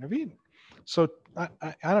the Garden of Eden. So I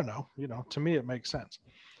don't know, to me it makes sense.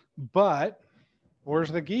 But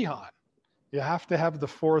where's the Gihon? You have to have the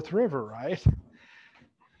fourth river, right?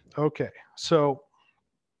 Okay, so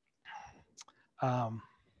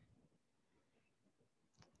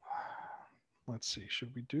let's see,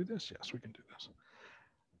 should we do this? Yes, we can do this.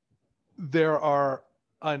 There are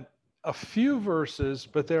a few verses,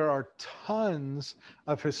 but there are tons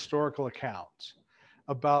of historical accounts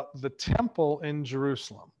about the temple in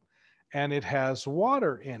Jerusalem, and it has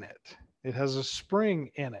water in it. It has a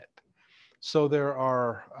spring in it. So there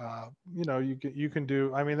are, you can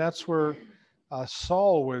do. I mean, that's where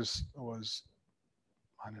Saul was,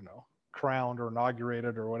 I don't know, crowned or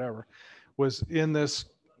inaugurated or whatever, was in this.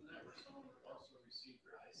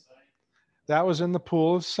 That was in the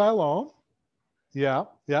pool of Siloam. Yeah,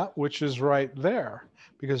 which is right there,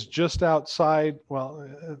 because just outside, well,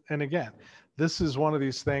 and again, this is one of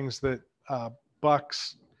these things that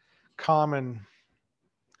bucks common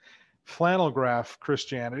flannel graph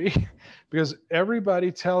Christianity, because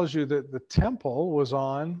everybody tells you that the temple was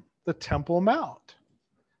on the Temple Mount.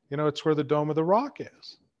 It's where the Dome of the Rock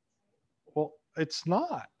is. Well, it's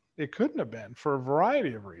not. It couldn't have been, for a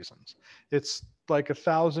variety of reasons. It's like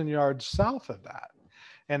 1,000 yards south of that.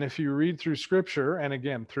 And if you read through scripture, and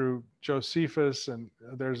again, through Josephus, and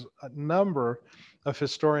there's a number of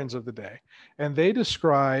historians of the day, and they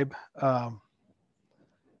describe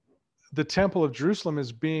the Temple of Jerusalem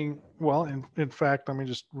as being, well, in fact, let me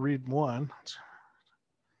just read one.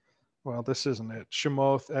 Well, this isn't it.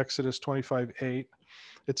 Shemoth, Exodus 25:8.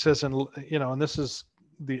 It says, and this is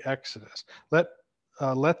the Exodus.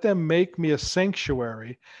 Let them make me a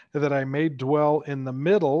sanctuary that I may dwell in the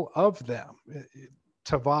middle of them.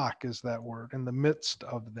 Tavak is that word, in the midst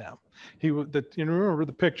of them. Remember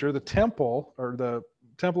the picture, the temple, or the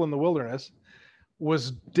temple in the wilderness, was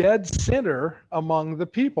dead center among the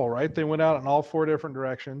people, right? They went out in all four different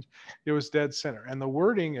directions. It was dead center. And the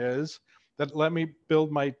wording is that let me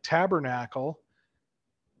build my tabernacle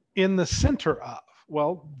in the center of.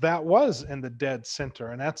 Well, that was in the dead center.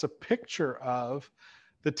 And that's a picture of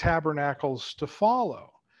the tabernacles to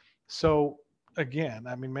follow. So again,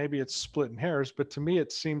 I mean, maybe it's splitting hairs, but to me,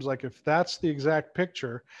 it seems like if that's the exact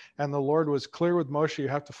picture and the Lord was clear with Moshe, you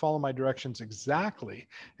have to follow my directions exactly.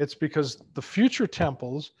 It's because the future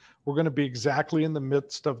temples were going to be exactly in the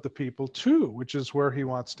midst of the people too, which is where he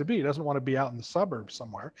wants to be. He doesn't want to be out in the suburbs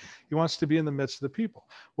somewhere. He wants to be in the midst of the people.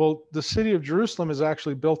 Well, the city of Jerusalem is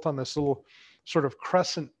actually built on this little sort of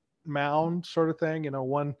crescent mound sort of thing.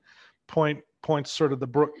 One points sort of the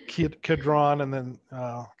brook Kidron, and then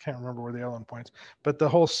can't remember where the other one points, but the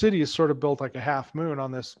whole city is sort of built like a half moon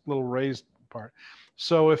on this little raised part.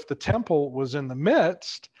 So if the temple was in the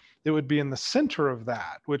midst, it would be in the center of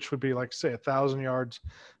that, which would be like, say, 1,000 yards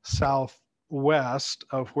southwest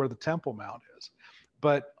of where the Temple Mount is.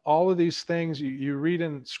 But all of these things, you read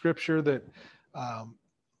in scripture that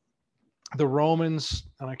the Romans,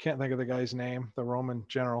 and I can't think of the guy's name, the Roman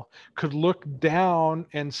general, could look down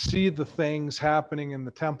and see the things happening in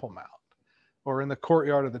the Temple Mount or in the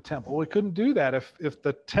courtyard of the temple. We couldn't do that if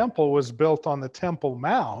the temple was built on the Temple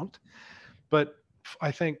Mount. But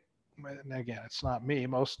I think and again, it's not me,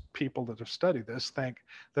 most people that have studied this think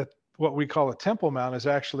that what we call a Temple Mount is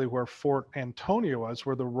actually where Fort Antonia was,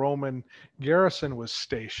 where the Roman garrison was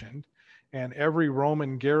stationed. And every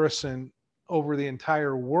Roman garrison over the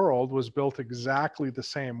entire world was built exactly the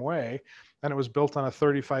same way. And it was built on a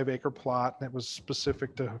 35-acre plot, and it was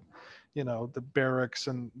specific to, the barracks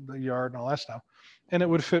and the yard and all that stuff. And it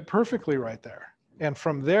would fit perfectly right there. And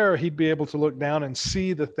from there, he'd be able to look down and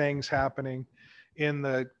see the things happening in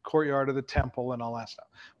the courtyard of the temple and all that stuff.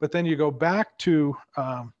 But then you go back to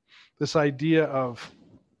this idea of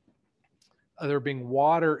there being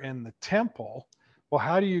water in the temple. Well,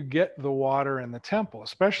 how do you get the water in the temple,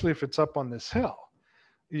 especially if it's up on this hill?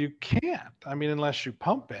 You can't. I mean, unless you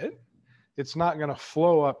pump it, it's not going to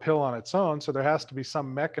flow uphill on its own. So there has to be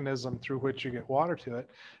some mechanism through which you get water to it.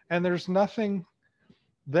 And there's nothing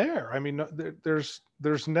there. I mean, there's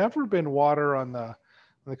never been water on the,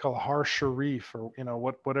 they call it Har Sharif, or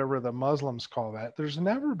whatever the Muslims call that. There's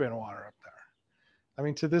never been water up there. I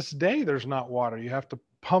mean, to this day, there's not water. You have to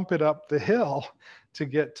pump it up the hill to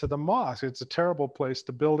get to the mosque. It's a terrible place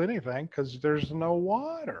to build anything because there's no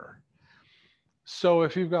water. So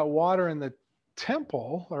if you've got water in the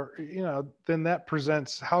temple, or then that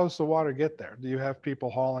presents, how does the water get there? Do you have people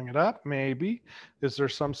hauling it up? Maybe. Is there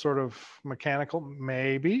some sort of mechanical?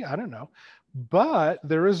 Maybe. I don't know. But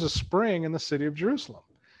there is a spring in the city of Jerusalem.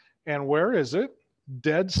 And where is it?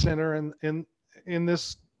 Dead center in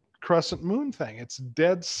this crescent moon thing. It's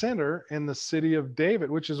dead center in the city of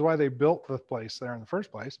David, which is why they built the place there in the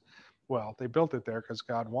first place. Well, they built it there because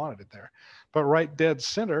God wanted it there. But right dead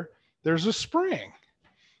center, there's a spring.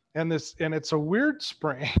 And it's a weird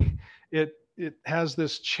spring. It has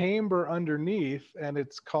this chamber underneath, and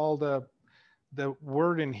it's called the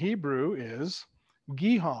word in Hebrew is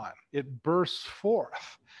Gihon. It bursts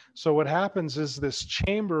forth. So what happens is this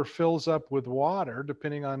chamber fills up with water,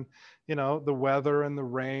 depending on, the weather and the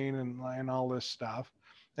rain and all this stuff.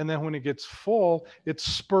 And then when it gets full, it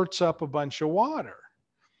spurts up a bunch of water.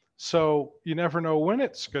 So you never know when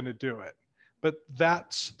it's going to do it. But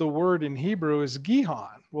that's the word in Hebrew is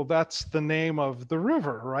Gihon. Well, that's the name of the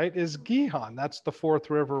river, right? Is Gihon. That's the fourth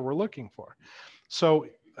river we're looking for. So,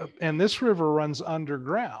 and this river runs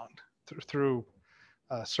underground through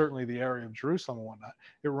certainly the area of Jerusalem and whatnot.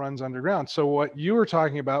 It runs underground. So what you were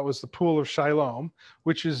talking about was the Pool of Siloam,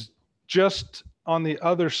 which is just on the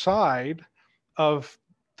other side of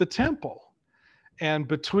the temple. And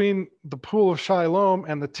between the Pool of Siloam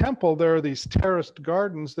and the temple, there are these terraced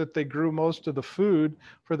gardens that they grew most of the food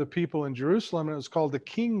for the people in Jerusalem. And it was called the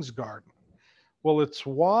King's Garden. Well, it's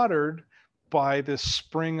watered by this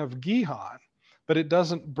spring of Gihon, but it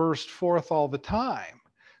doesn't burst forth all the time.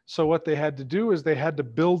 So what they had to do is they had to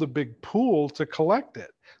build a big pool to collect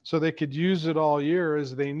it so they could use it all year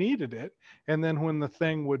as they needed it. And then when the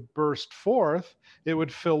thing would burst forth, it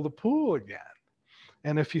would fill the pool again.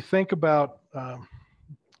 And if you think about,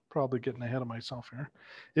 probably getting ahead of myself here,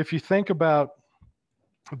 if you think about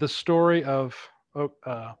the story of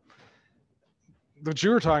that you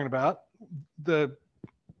were talking about, the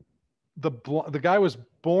guy was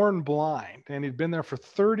born blind, and he'd been there for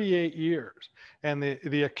 38 years. And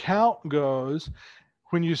the account goes,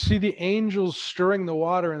 when you see the angels stirring the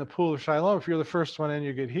water in the Pool of Siloam, if you're the first one in,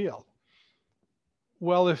 you get healed.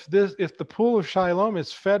 Well, if the Pool of Siloam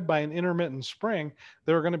is fed by an intermittent spring,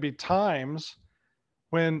 there are going to be times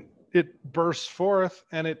when it bursts forth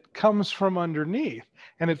and it comes from underneath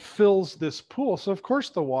and it fills this pool. So of course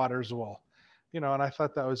the waters will, and I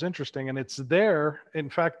thought that was interesting. And it's there. In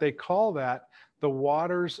fact, they call that the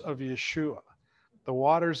waters of Yeshua, the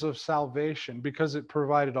waters of salvation, because it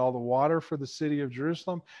provided all the water for the city of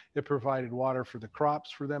Jerusalem. It provided water for the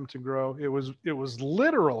crops for them to grow. It was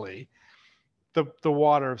literally the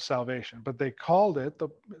water of salvation, but they called it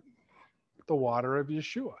the water of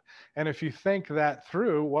Yeshua. And if you think that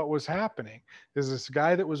through, what was happening is this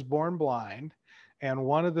guy that was born blind. And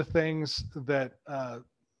one of the things that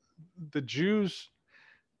the Jews,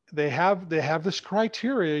 they have this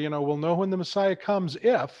criteria, we'll know when the Messiah comes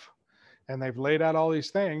if, and they've laid out all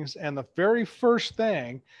these things. And the very first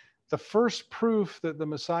thing, the first proof that the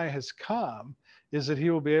Messiah has come is that he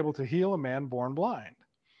will be able to heal a man born blind.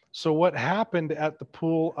 So what happened at the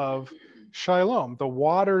Pool of Siloam? The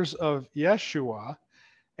waters of Yeshua,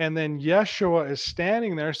 and then Yeshua is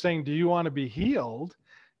standing there saying, do you want to be healed?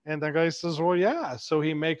 And the guy says, well, yeah. So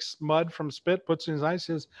he makes mud from spit, puts it in his eyes,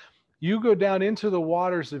 says, you go down into the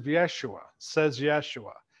waters of Yeshua, says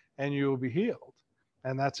Yeshua, and you will be healed.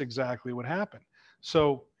 And that's exactly what happened.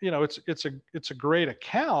 So, it's a great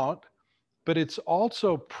account, but it's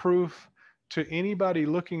also proof to anybody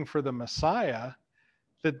looking for the Messiah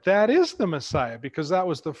that that is the Messiah, because that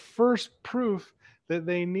was the first proof that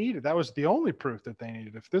they needed. That was the only proof that they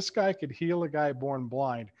needed. If this guy could heal a guy born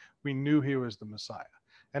blind, we knew he was the Messiah.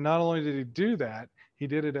 And not only did he do that, he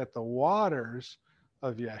did it at the waters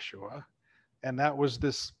of Yeshua. And that was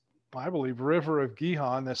this, I believe, river of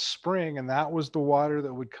Gihon, this spring. And that was the water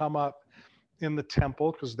that would come up in the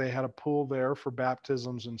temple, because they had a pool there for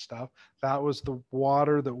baptisms and stuff. That was the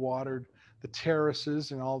water that watered the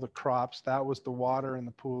terraces and all the crops. That was the water in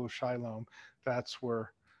the pool of Shiloh. That's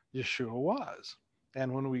where Yeshua was.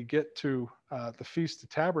 And when we get to the Feast of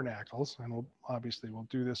Tabernacles, and we'll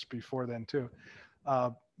do this before then too,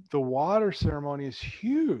 the water ceremony is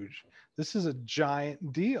huge. This is a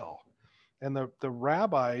giant deal. And the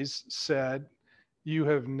rabbis said, you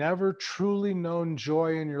have never truly known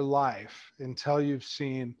joy in your life until you've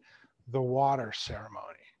seen the water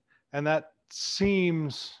ceremony. And that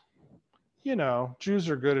seems, Jews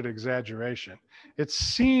are good at exaggeration. It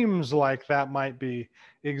seems like that might be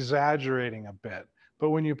exaggerating a bit.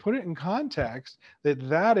 But when you put it in context,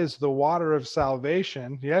 that is the water of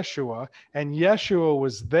salvation, Yeshua, and Yeshua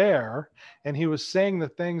was there, and he was saying the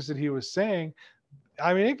things that he was saying,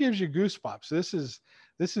 I mean, it gives you goosebumps.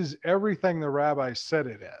 This is everything the rabbis said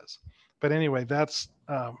it is. But anyway, that's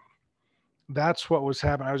what was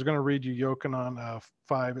happening. I was going to read you Yochanan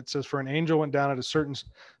 5. It says, for an angel went down at a certain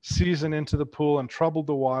season into the pool and troubled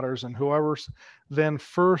the waters, and whoever then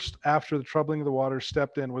first after the troubling of the waters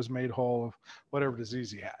stepped in was made whole of whatever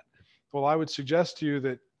disease he had. Well, I would suggest to you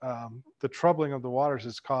that the troubling of the waters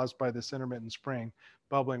is caused by this intermittent spring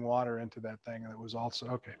bubbling water into that thing. And it was also,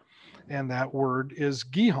 okay. And that word is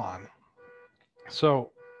Gihon.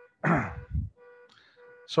 So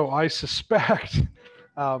I suspect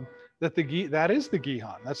that is the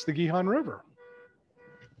Gihon. That's the Gihon River.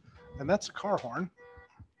 And that's a car horn.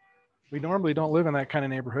 We normally don't live in that kind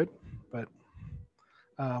of neighborhood, but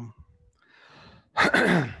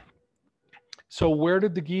so where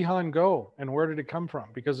did the Gihon go and where did it come from?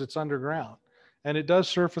 Because it's underground. And it does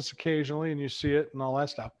surface occasionally and you see it and all that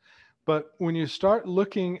stuff. But when you start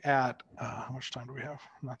looking at, how much time do we have?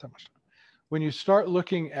 Not that much time. When you start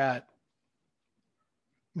looking at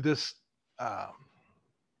this,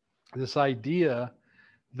 this idea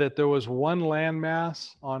that there was one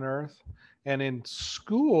landmass on Earth, and in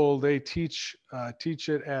school they teach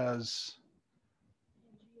it as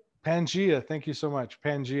Pangea. Thank you so much,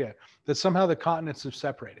 Pangea. That somehow the continents have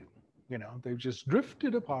separated. They've just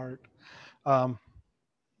drifted apart.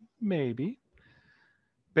 Maybe.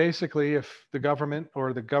 Basically, if the government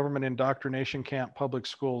or the government indoctrination camp public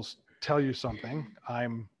schools tell you something,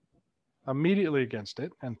 I'm immediately against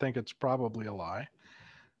it and think it's probably a lie.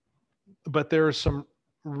 But there is some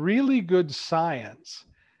really good science.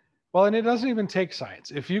 Well, and it doesn't even take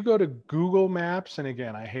science. If you go to Google Maps, and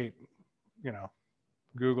again, I hate,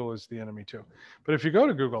 Google is the enemy too. But if you go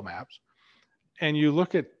to Google Maps and you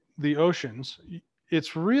look at the oceans,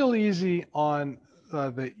 it's real easy on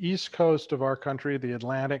the east coast of our country, the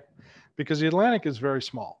Atlantic, because the Atlantic is very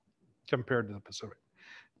small compared to the Pacific,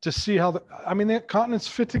 to see how the continents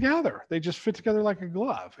fit together. They just fit together like a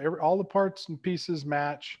glove. All the parts and pieces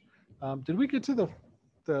match. Did we get to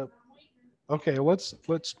the? Okay, let's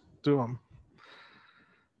do them.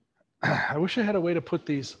 I wish I had a way to put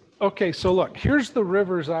these. Okay, so look, here's the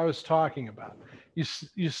rivers I was talking about.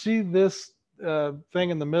 You see this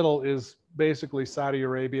thing in the middle is basically Saudi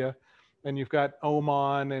Arabia, and you've got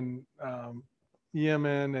Oman and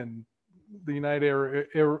Yemen and the United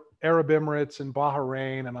Arab Emirates and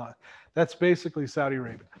Bahrain and all. That's basically Saudi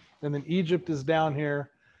Arabia. And then Egypt is down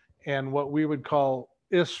here, and what we would call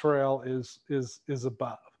Israel is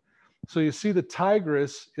above. So you see the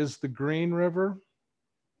Tigris is the green river,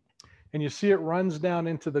 and you see it runs down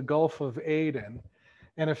into the Gulf of Aden.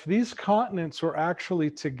 And if these continents were actually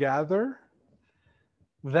together,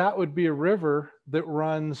 that would be a river that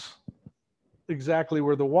runs exactly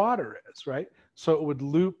where the water is, right? So it would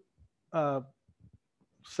loop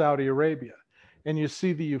Saudi Arabia. And you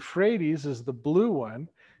see the Euphrates is the blue one.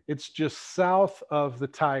 It's just south of the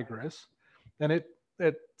Tigris. And it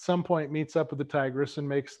at some point meets up with the Tigris and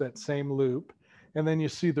makes that same loop. And then you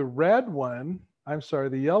see the red one,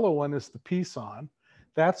 the yellow one is the Pison.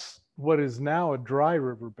 That's what is now a dry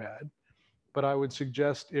riverbed. But I would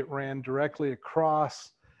suggest it ran directly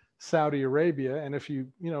across Saudi Arabia. And if you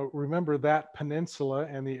remember, that peninsula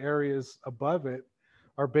and the areas above it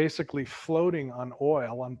are basically floating on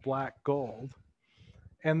oil, on black gold.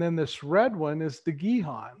 And then this red one is the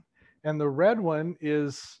Gihon. And the red one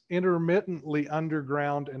is intermittently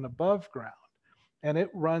underground and above ground. And it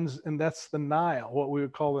runs, and that's the Nile, what we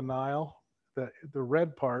would call the Nile, the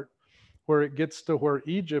red part, where it gets to where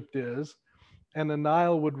Egypt is. and the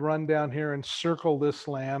Nile would run down here and circle this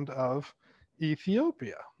land of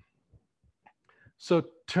Ethiopia. So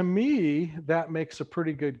to me, that makes a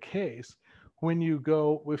pretty good case. When you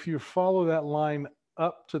go, if you follow that line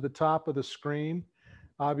up to the top of the screen,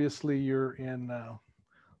 obviously you're in,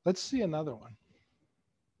 let's see another one.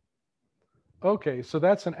 Okay, so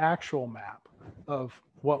that's an actual map of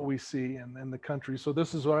what we see in the country. So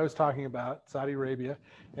this is what I was talking about, Saudi Arabia,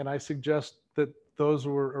 and I suggest that those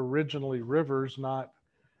were originally rivers, not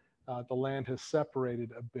the land has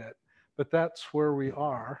separated a bit. But that's where we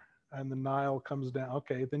are, and the Nile comes down.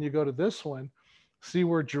 Okay, then you go to this one, see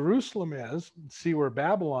where Jerusalem is, see where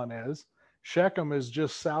Babylon is. Shechem is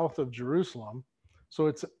just south of Jerusalem, so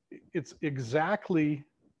it's exactly,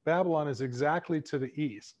 Babylon is exactly to the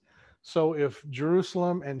east. So if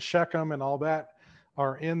Jerusalem and Shechem and all that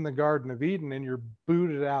are in the Garden of Eden and you're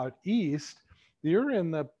booted out east, you're in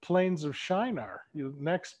the plains of Shinar. Your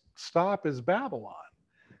next stop is Babylon.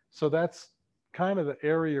 So that's kind of the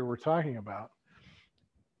area we're talking about.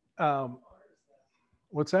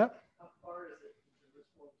 What's that? How far is it from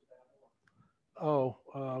Jerusalem to Babylon?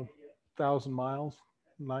 Oh, 1,000 miles,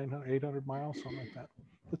 900, 800 miles, something like that.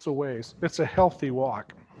 It's a ways. It's a healthy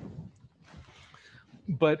walk.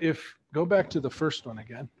 But if, go back to the first one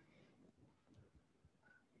again.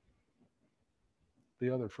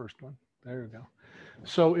 The other first one. There you go.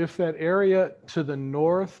 So if that area to the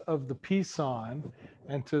north of the Pison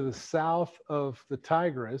and to the south of the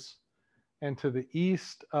Tigris and to the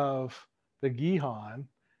east of the Gihon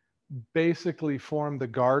basically form the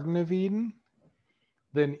Garden of Eden,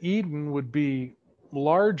 then Eden would be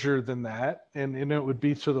larger than that, and it would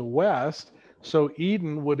be to the west. So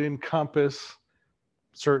Eden would encompass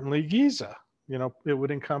certainly Giza. You know, it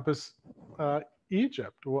would encompass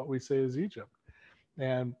Egypt, what we say is Egypt,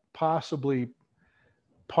 and possibly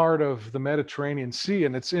part of the Mediterranean Sea.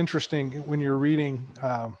 And it's interesting when you're reading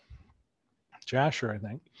Jasher, I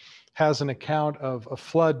think, has an account of a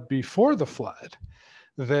flood before the flood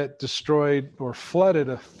that destroyed or flooded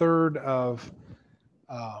a third of,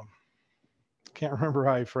 can't remember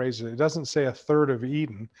how he phrased it. It doesn't say a third of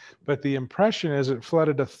Eden, but the impression is it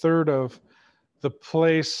flooded a third of the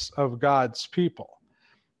place of God's people.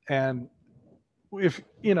 And if,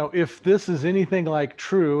 you know, if this is anything like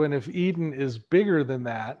true, and if Eden is bigger than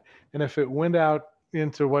that, and if it went out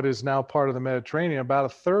into what is now part of the Mediterranean, about a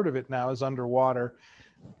third of it now is underwater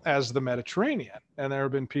as the Mediterranean. And there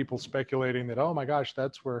have been people speculating that, oh my gosh,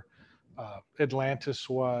 that's where Atlantis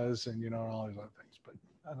was, and, you know, all these other things. But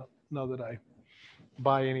I don't know that I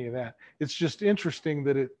buy any of that. It's just interesting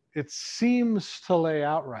that it seems to lay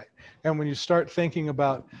out right. And when you start thinking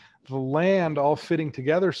about the land all fitting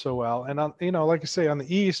together so well, and on, you know, like I say, on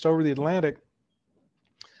the east over the Atlantic,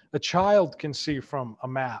 a child can see from a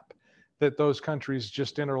map that those countries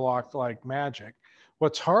just interlocked like magic.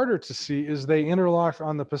 What's harder to see is they interlock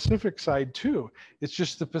on the Pacific side too. It's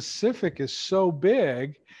just the Pacific is so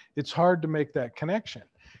big, it's hard to make that connection.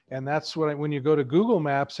 And that's what when you go to Google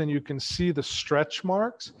Maps and you can see the stretch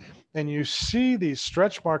marks, and you see these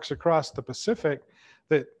stretch marks across the Pacific,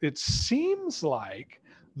 that it seems like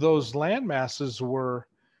those land masses were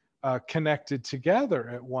connected together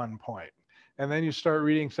at one point. And then you start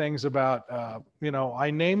reading things about, you know,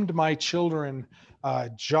 I named my children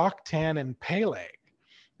Joktan and Peleg.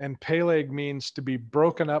 And Peleg means to be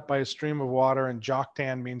broken up by a stream of water, and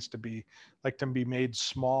Joktan means to be like to be made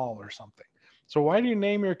small or something. So why do you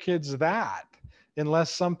name your kids that unless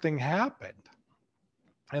something happened?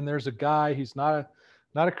 And there's a guy, he's not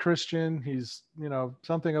a Christian, he's, you know,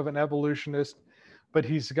 something of an evolutionist, but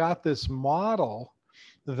he's got this model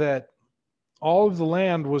that all of the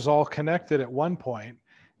land was all connected at one point,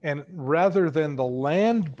 and rather than the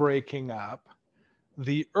land breaking up,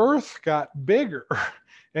 the earth got bigger.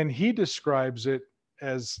 And he describes it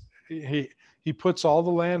as he puts all the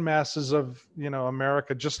land masses of, you know,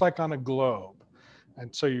 America just like on a globe.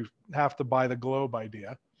 And so you have to buy the globe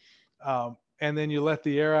idea. And then you let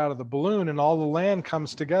the air out of the balloon and all the land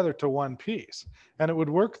comes together to one piece. And it would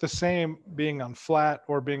work the same being on flat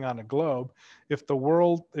or being on a globe. If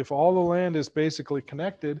all the land is basically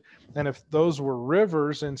connected, and if those were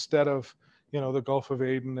rivers instead of, you know, the Gulf of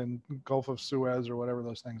Aden and Gulf of Suez or whatever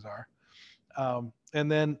those things are. And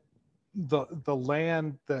then the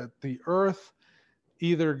land, the earth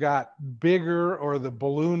either got bigger or the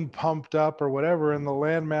balloon pumped up or whatever, and the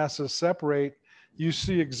land masses separate, you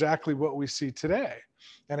see exactly what we see today.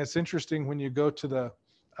 And it's interesting when you go to the,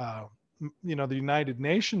 you know, the United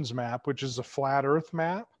Nations map, which is a flat earth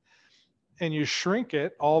map, and you shrink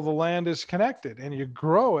it, all the land is connected, and you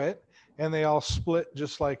grow it and they all split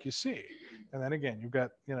just like you see. And then again, you've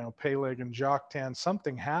got, you know, Peleg and Joktan,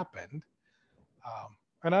 something happened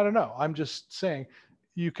And I don't know, I'm just saying,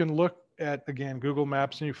 you can look at, again, Google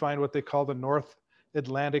Maps, and you find what they call the North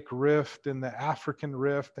Atlantic Rift and the African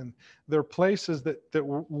Rift. And there are places that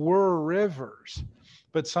were rivers,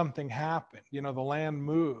 but something happened, the land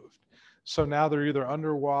moved. So now they're either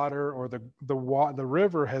underwater, or the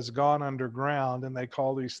river has gone underground, and they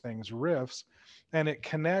call these things rifts. And it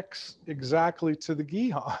connects exactly to the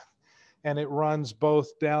Gihon, and it runs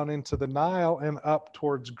both down into the Nile and up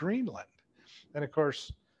towards Greenland. And of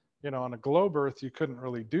course, on a globe Earth, you couldn't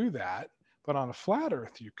really do that, but on a flat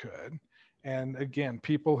Earth, you could. And again,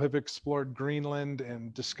 people have explored Greenland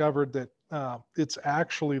and discovered that it's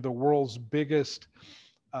actually the world's biggest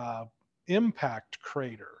impact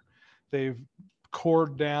crater. They've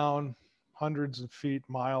cored down hundreds of feet,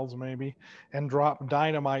 miles maybe, and dropped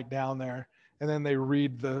dynamite down there. And then they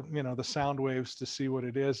read the sound waves to see what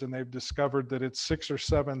it is. And they've discovered that it's 6,000 or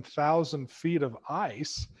 7,000 feet of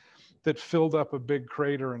ice that filled up a big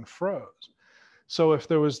crater and froze. So if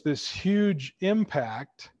there was this huge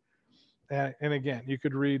impact, and again, you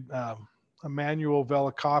could read Immanuel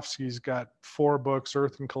Velikovsky's got 4 books,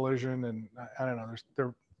 Earth and Collision, and I don't know,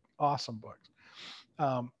 they're awesome books.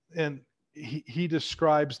 And he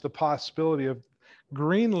describes the possibility of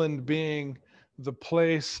Greenland being the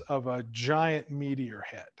place of a giant meteor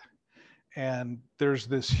hit. And there's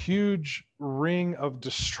this huge ring of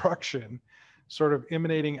destruction sort of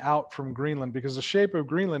emanating out from Greenland, because the shape of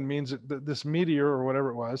Greenland means that this meteor, or whatever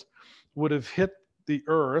it was, would have hit the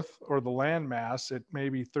Earth or the landmass at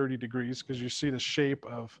maybe 30 degrees, because you see the shape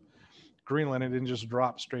of Greenland, it didn't just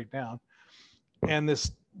drop straight down. And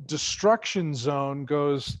this destruction zone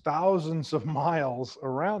goes thousands of miles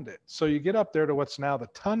around it. So you get up there to what's now the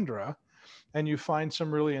tundra, and you find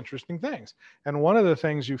some really interesting things. And one of the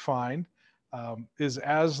things you find is,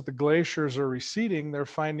 as the glaciers are receding, they're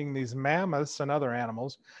finding these mammoths and other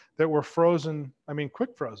animals that were frozen,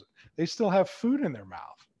 quick frozen. They still have food in their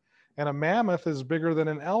mouth. And a mammoth is bigger than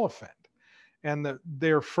an elephant. And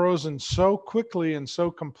they're frozen so quickly and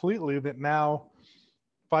so completely that now,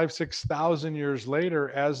 5,000-6,000 years later,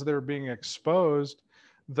 as they're being exposed,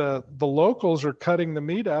 the locals are cutting the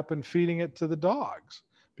meat up and feeding it to the dogs,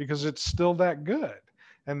 because it's still that good.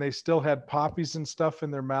 And they still had poppies and stuff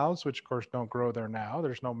in their mouths, which of course don't grow there now.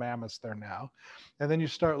 There's no mammoths there now. And then you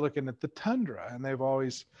start looking at the tundra, and they've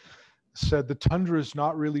always said the tundra is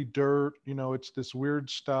not really dirt, it's this weird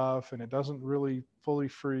stuff, and it doesn't really fully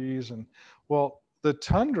freeze. And well, the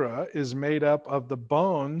tundra is made up of the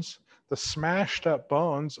bones, the smashed up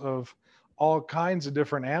bones of all kinds of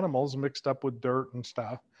different animals mixed up with dirt and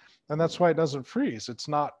stuff. And that's why it doesn't freeze. It's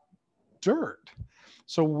not dirt.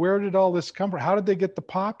 So where did all this come from? How did they get the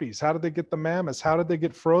poppies? How did they get the mammoths? How did they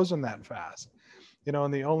get frozen that fast?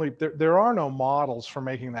 And there are no models for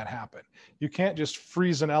making that happen. You can't just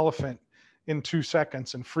freeze an elephant in 2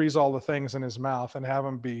 seconds and freeze all the things in his mouth and have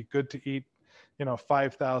him be good to eat,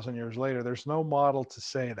 5,000 years later. There's no model to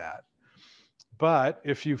say that. But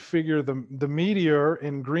if you figure the meteor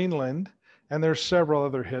in Greenland, and there's several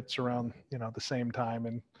other hits around, the same time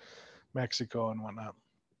in Mexico and whatnot,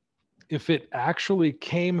 if it actually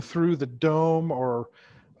came through the dome or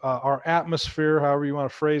our atmosphere, however you want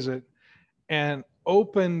to phrase it, and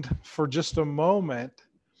opened for just a moment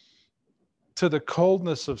to the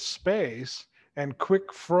coldness of space and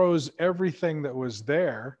quick froze everything that was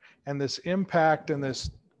there, and this impact and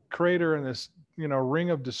this crater and this ring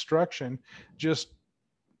of destruction just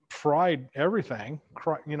fried everything,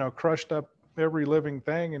 crushed up every living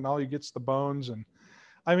thing, and all you get's the bones. And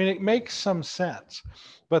it makes some sense,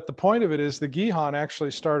 but the point of it is the Gihon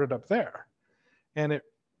actually started up there, and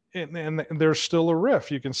and there's still a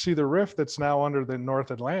rift. You can see the rift that's now under the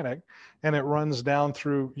North Atlantic, and it runs down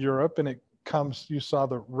through Europe, and it comes, you saw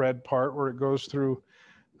the red part where it goes through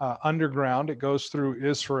underground, it goes through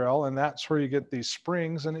Israel, and that's where you get these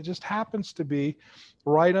springs. And it just happens to be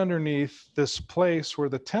right underneath this place where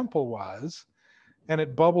the temple was, and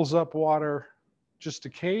it bubbles up water just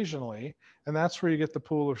occasionally, and that's where you get the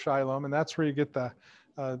pool of Siloam, and that's where you get the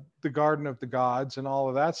garden of the gods and all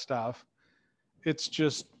of that stuff. It's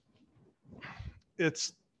just,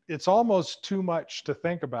 it's almost too much to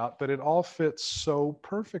think about, but it all fits so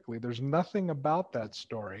perfectly. There's nothing about that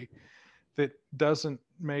story that doesn't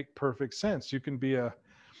make perfect sense. You can be a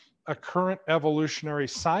current evolutionary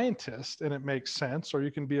scientist and it makes sense, or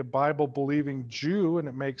you can be a Bible believing Jew and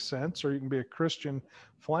it makes sense, or you can be a Christian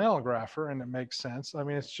flannelgrapher and it makes sense.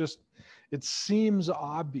 It's just, it seems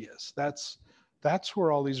obvious. That's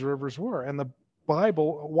where all these rivers were. And the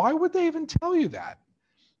Bible, why would they even tell you that?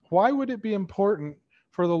 Why would it be important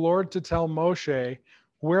for the Lord to tell Moshe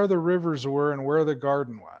where the rivers were and where the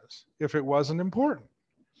garden was if it wasn't important?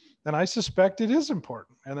 And I suspect it is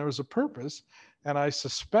important. And there was a purpose. And I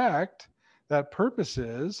suspect that purpose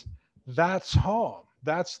is that's home.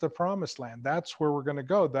 That's the promised land. That's where we're going to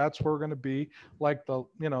go. That's where we're going to be like the,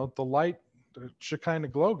 the light, the Shekinah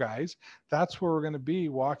glow guys. That's where we're going to be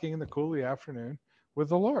walking in the cool of the afternoon with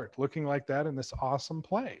the Lord, looking like that in this awesome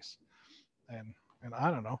place. And I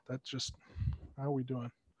don't know. That's just, how are we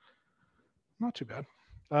doing? Not too bad.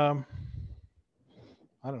 I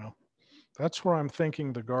don't know. That's where I'm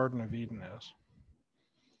thinking the Garden of Eden is.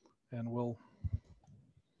 And we'll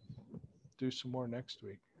do some more next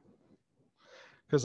week.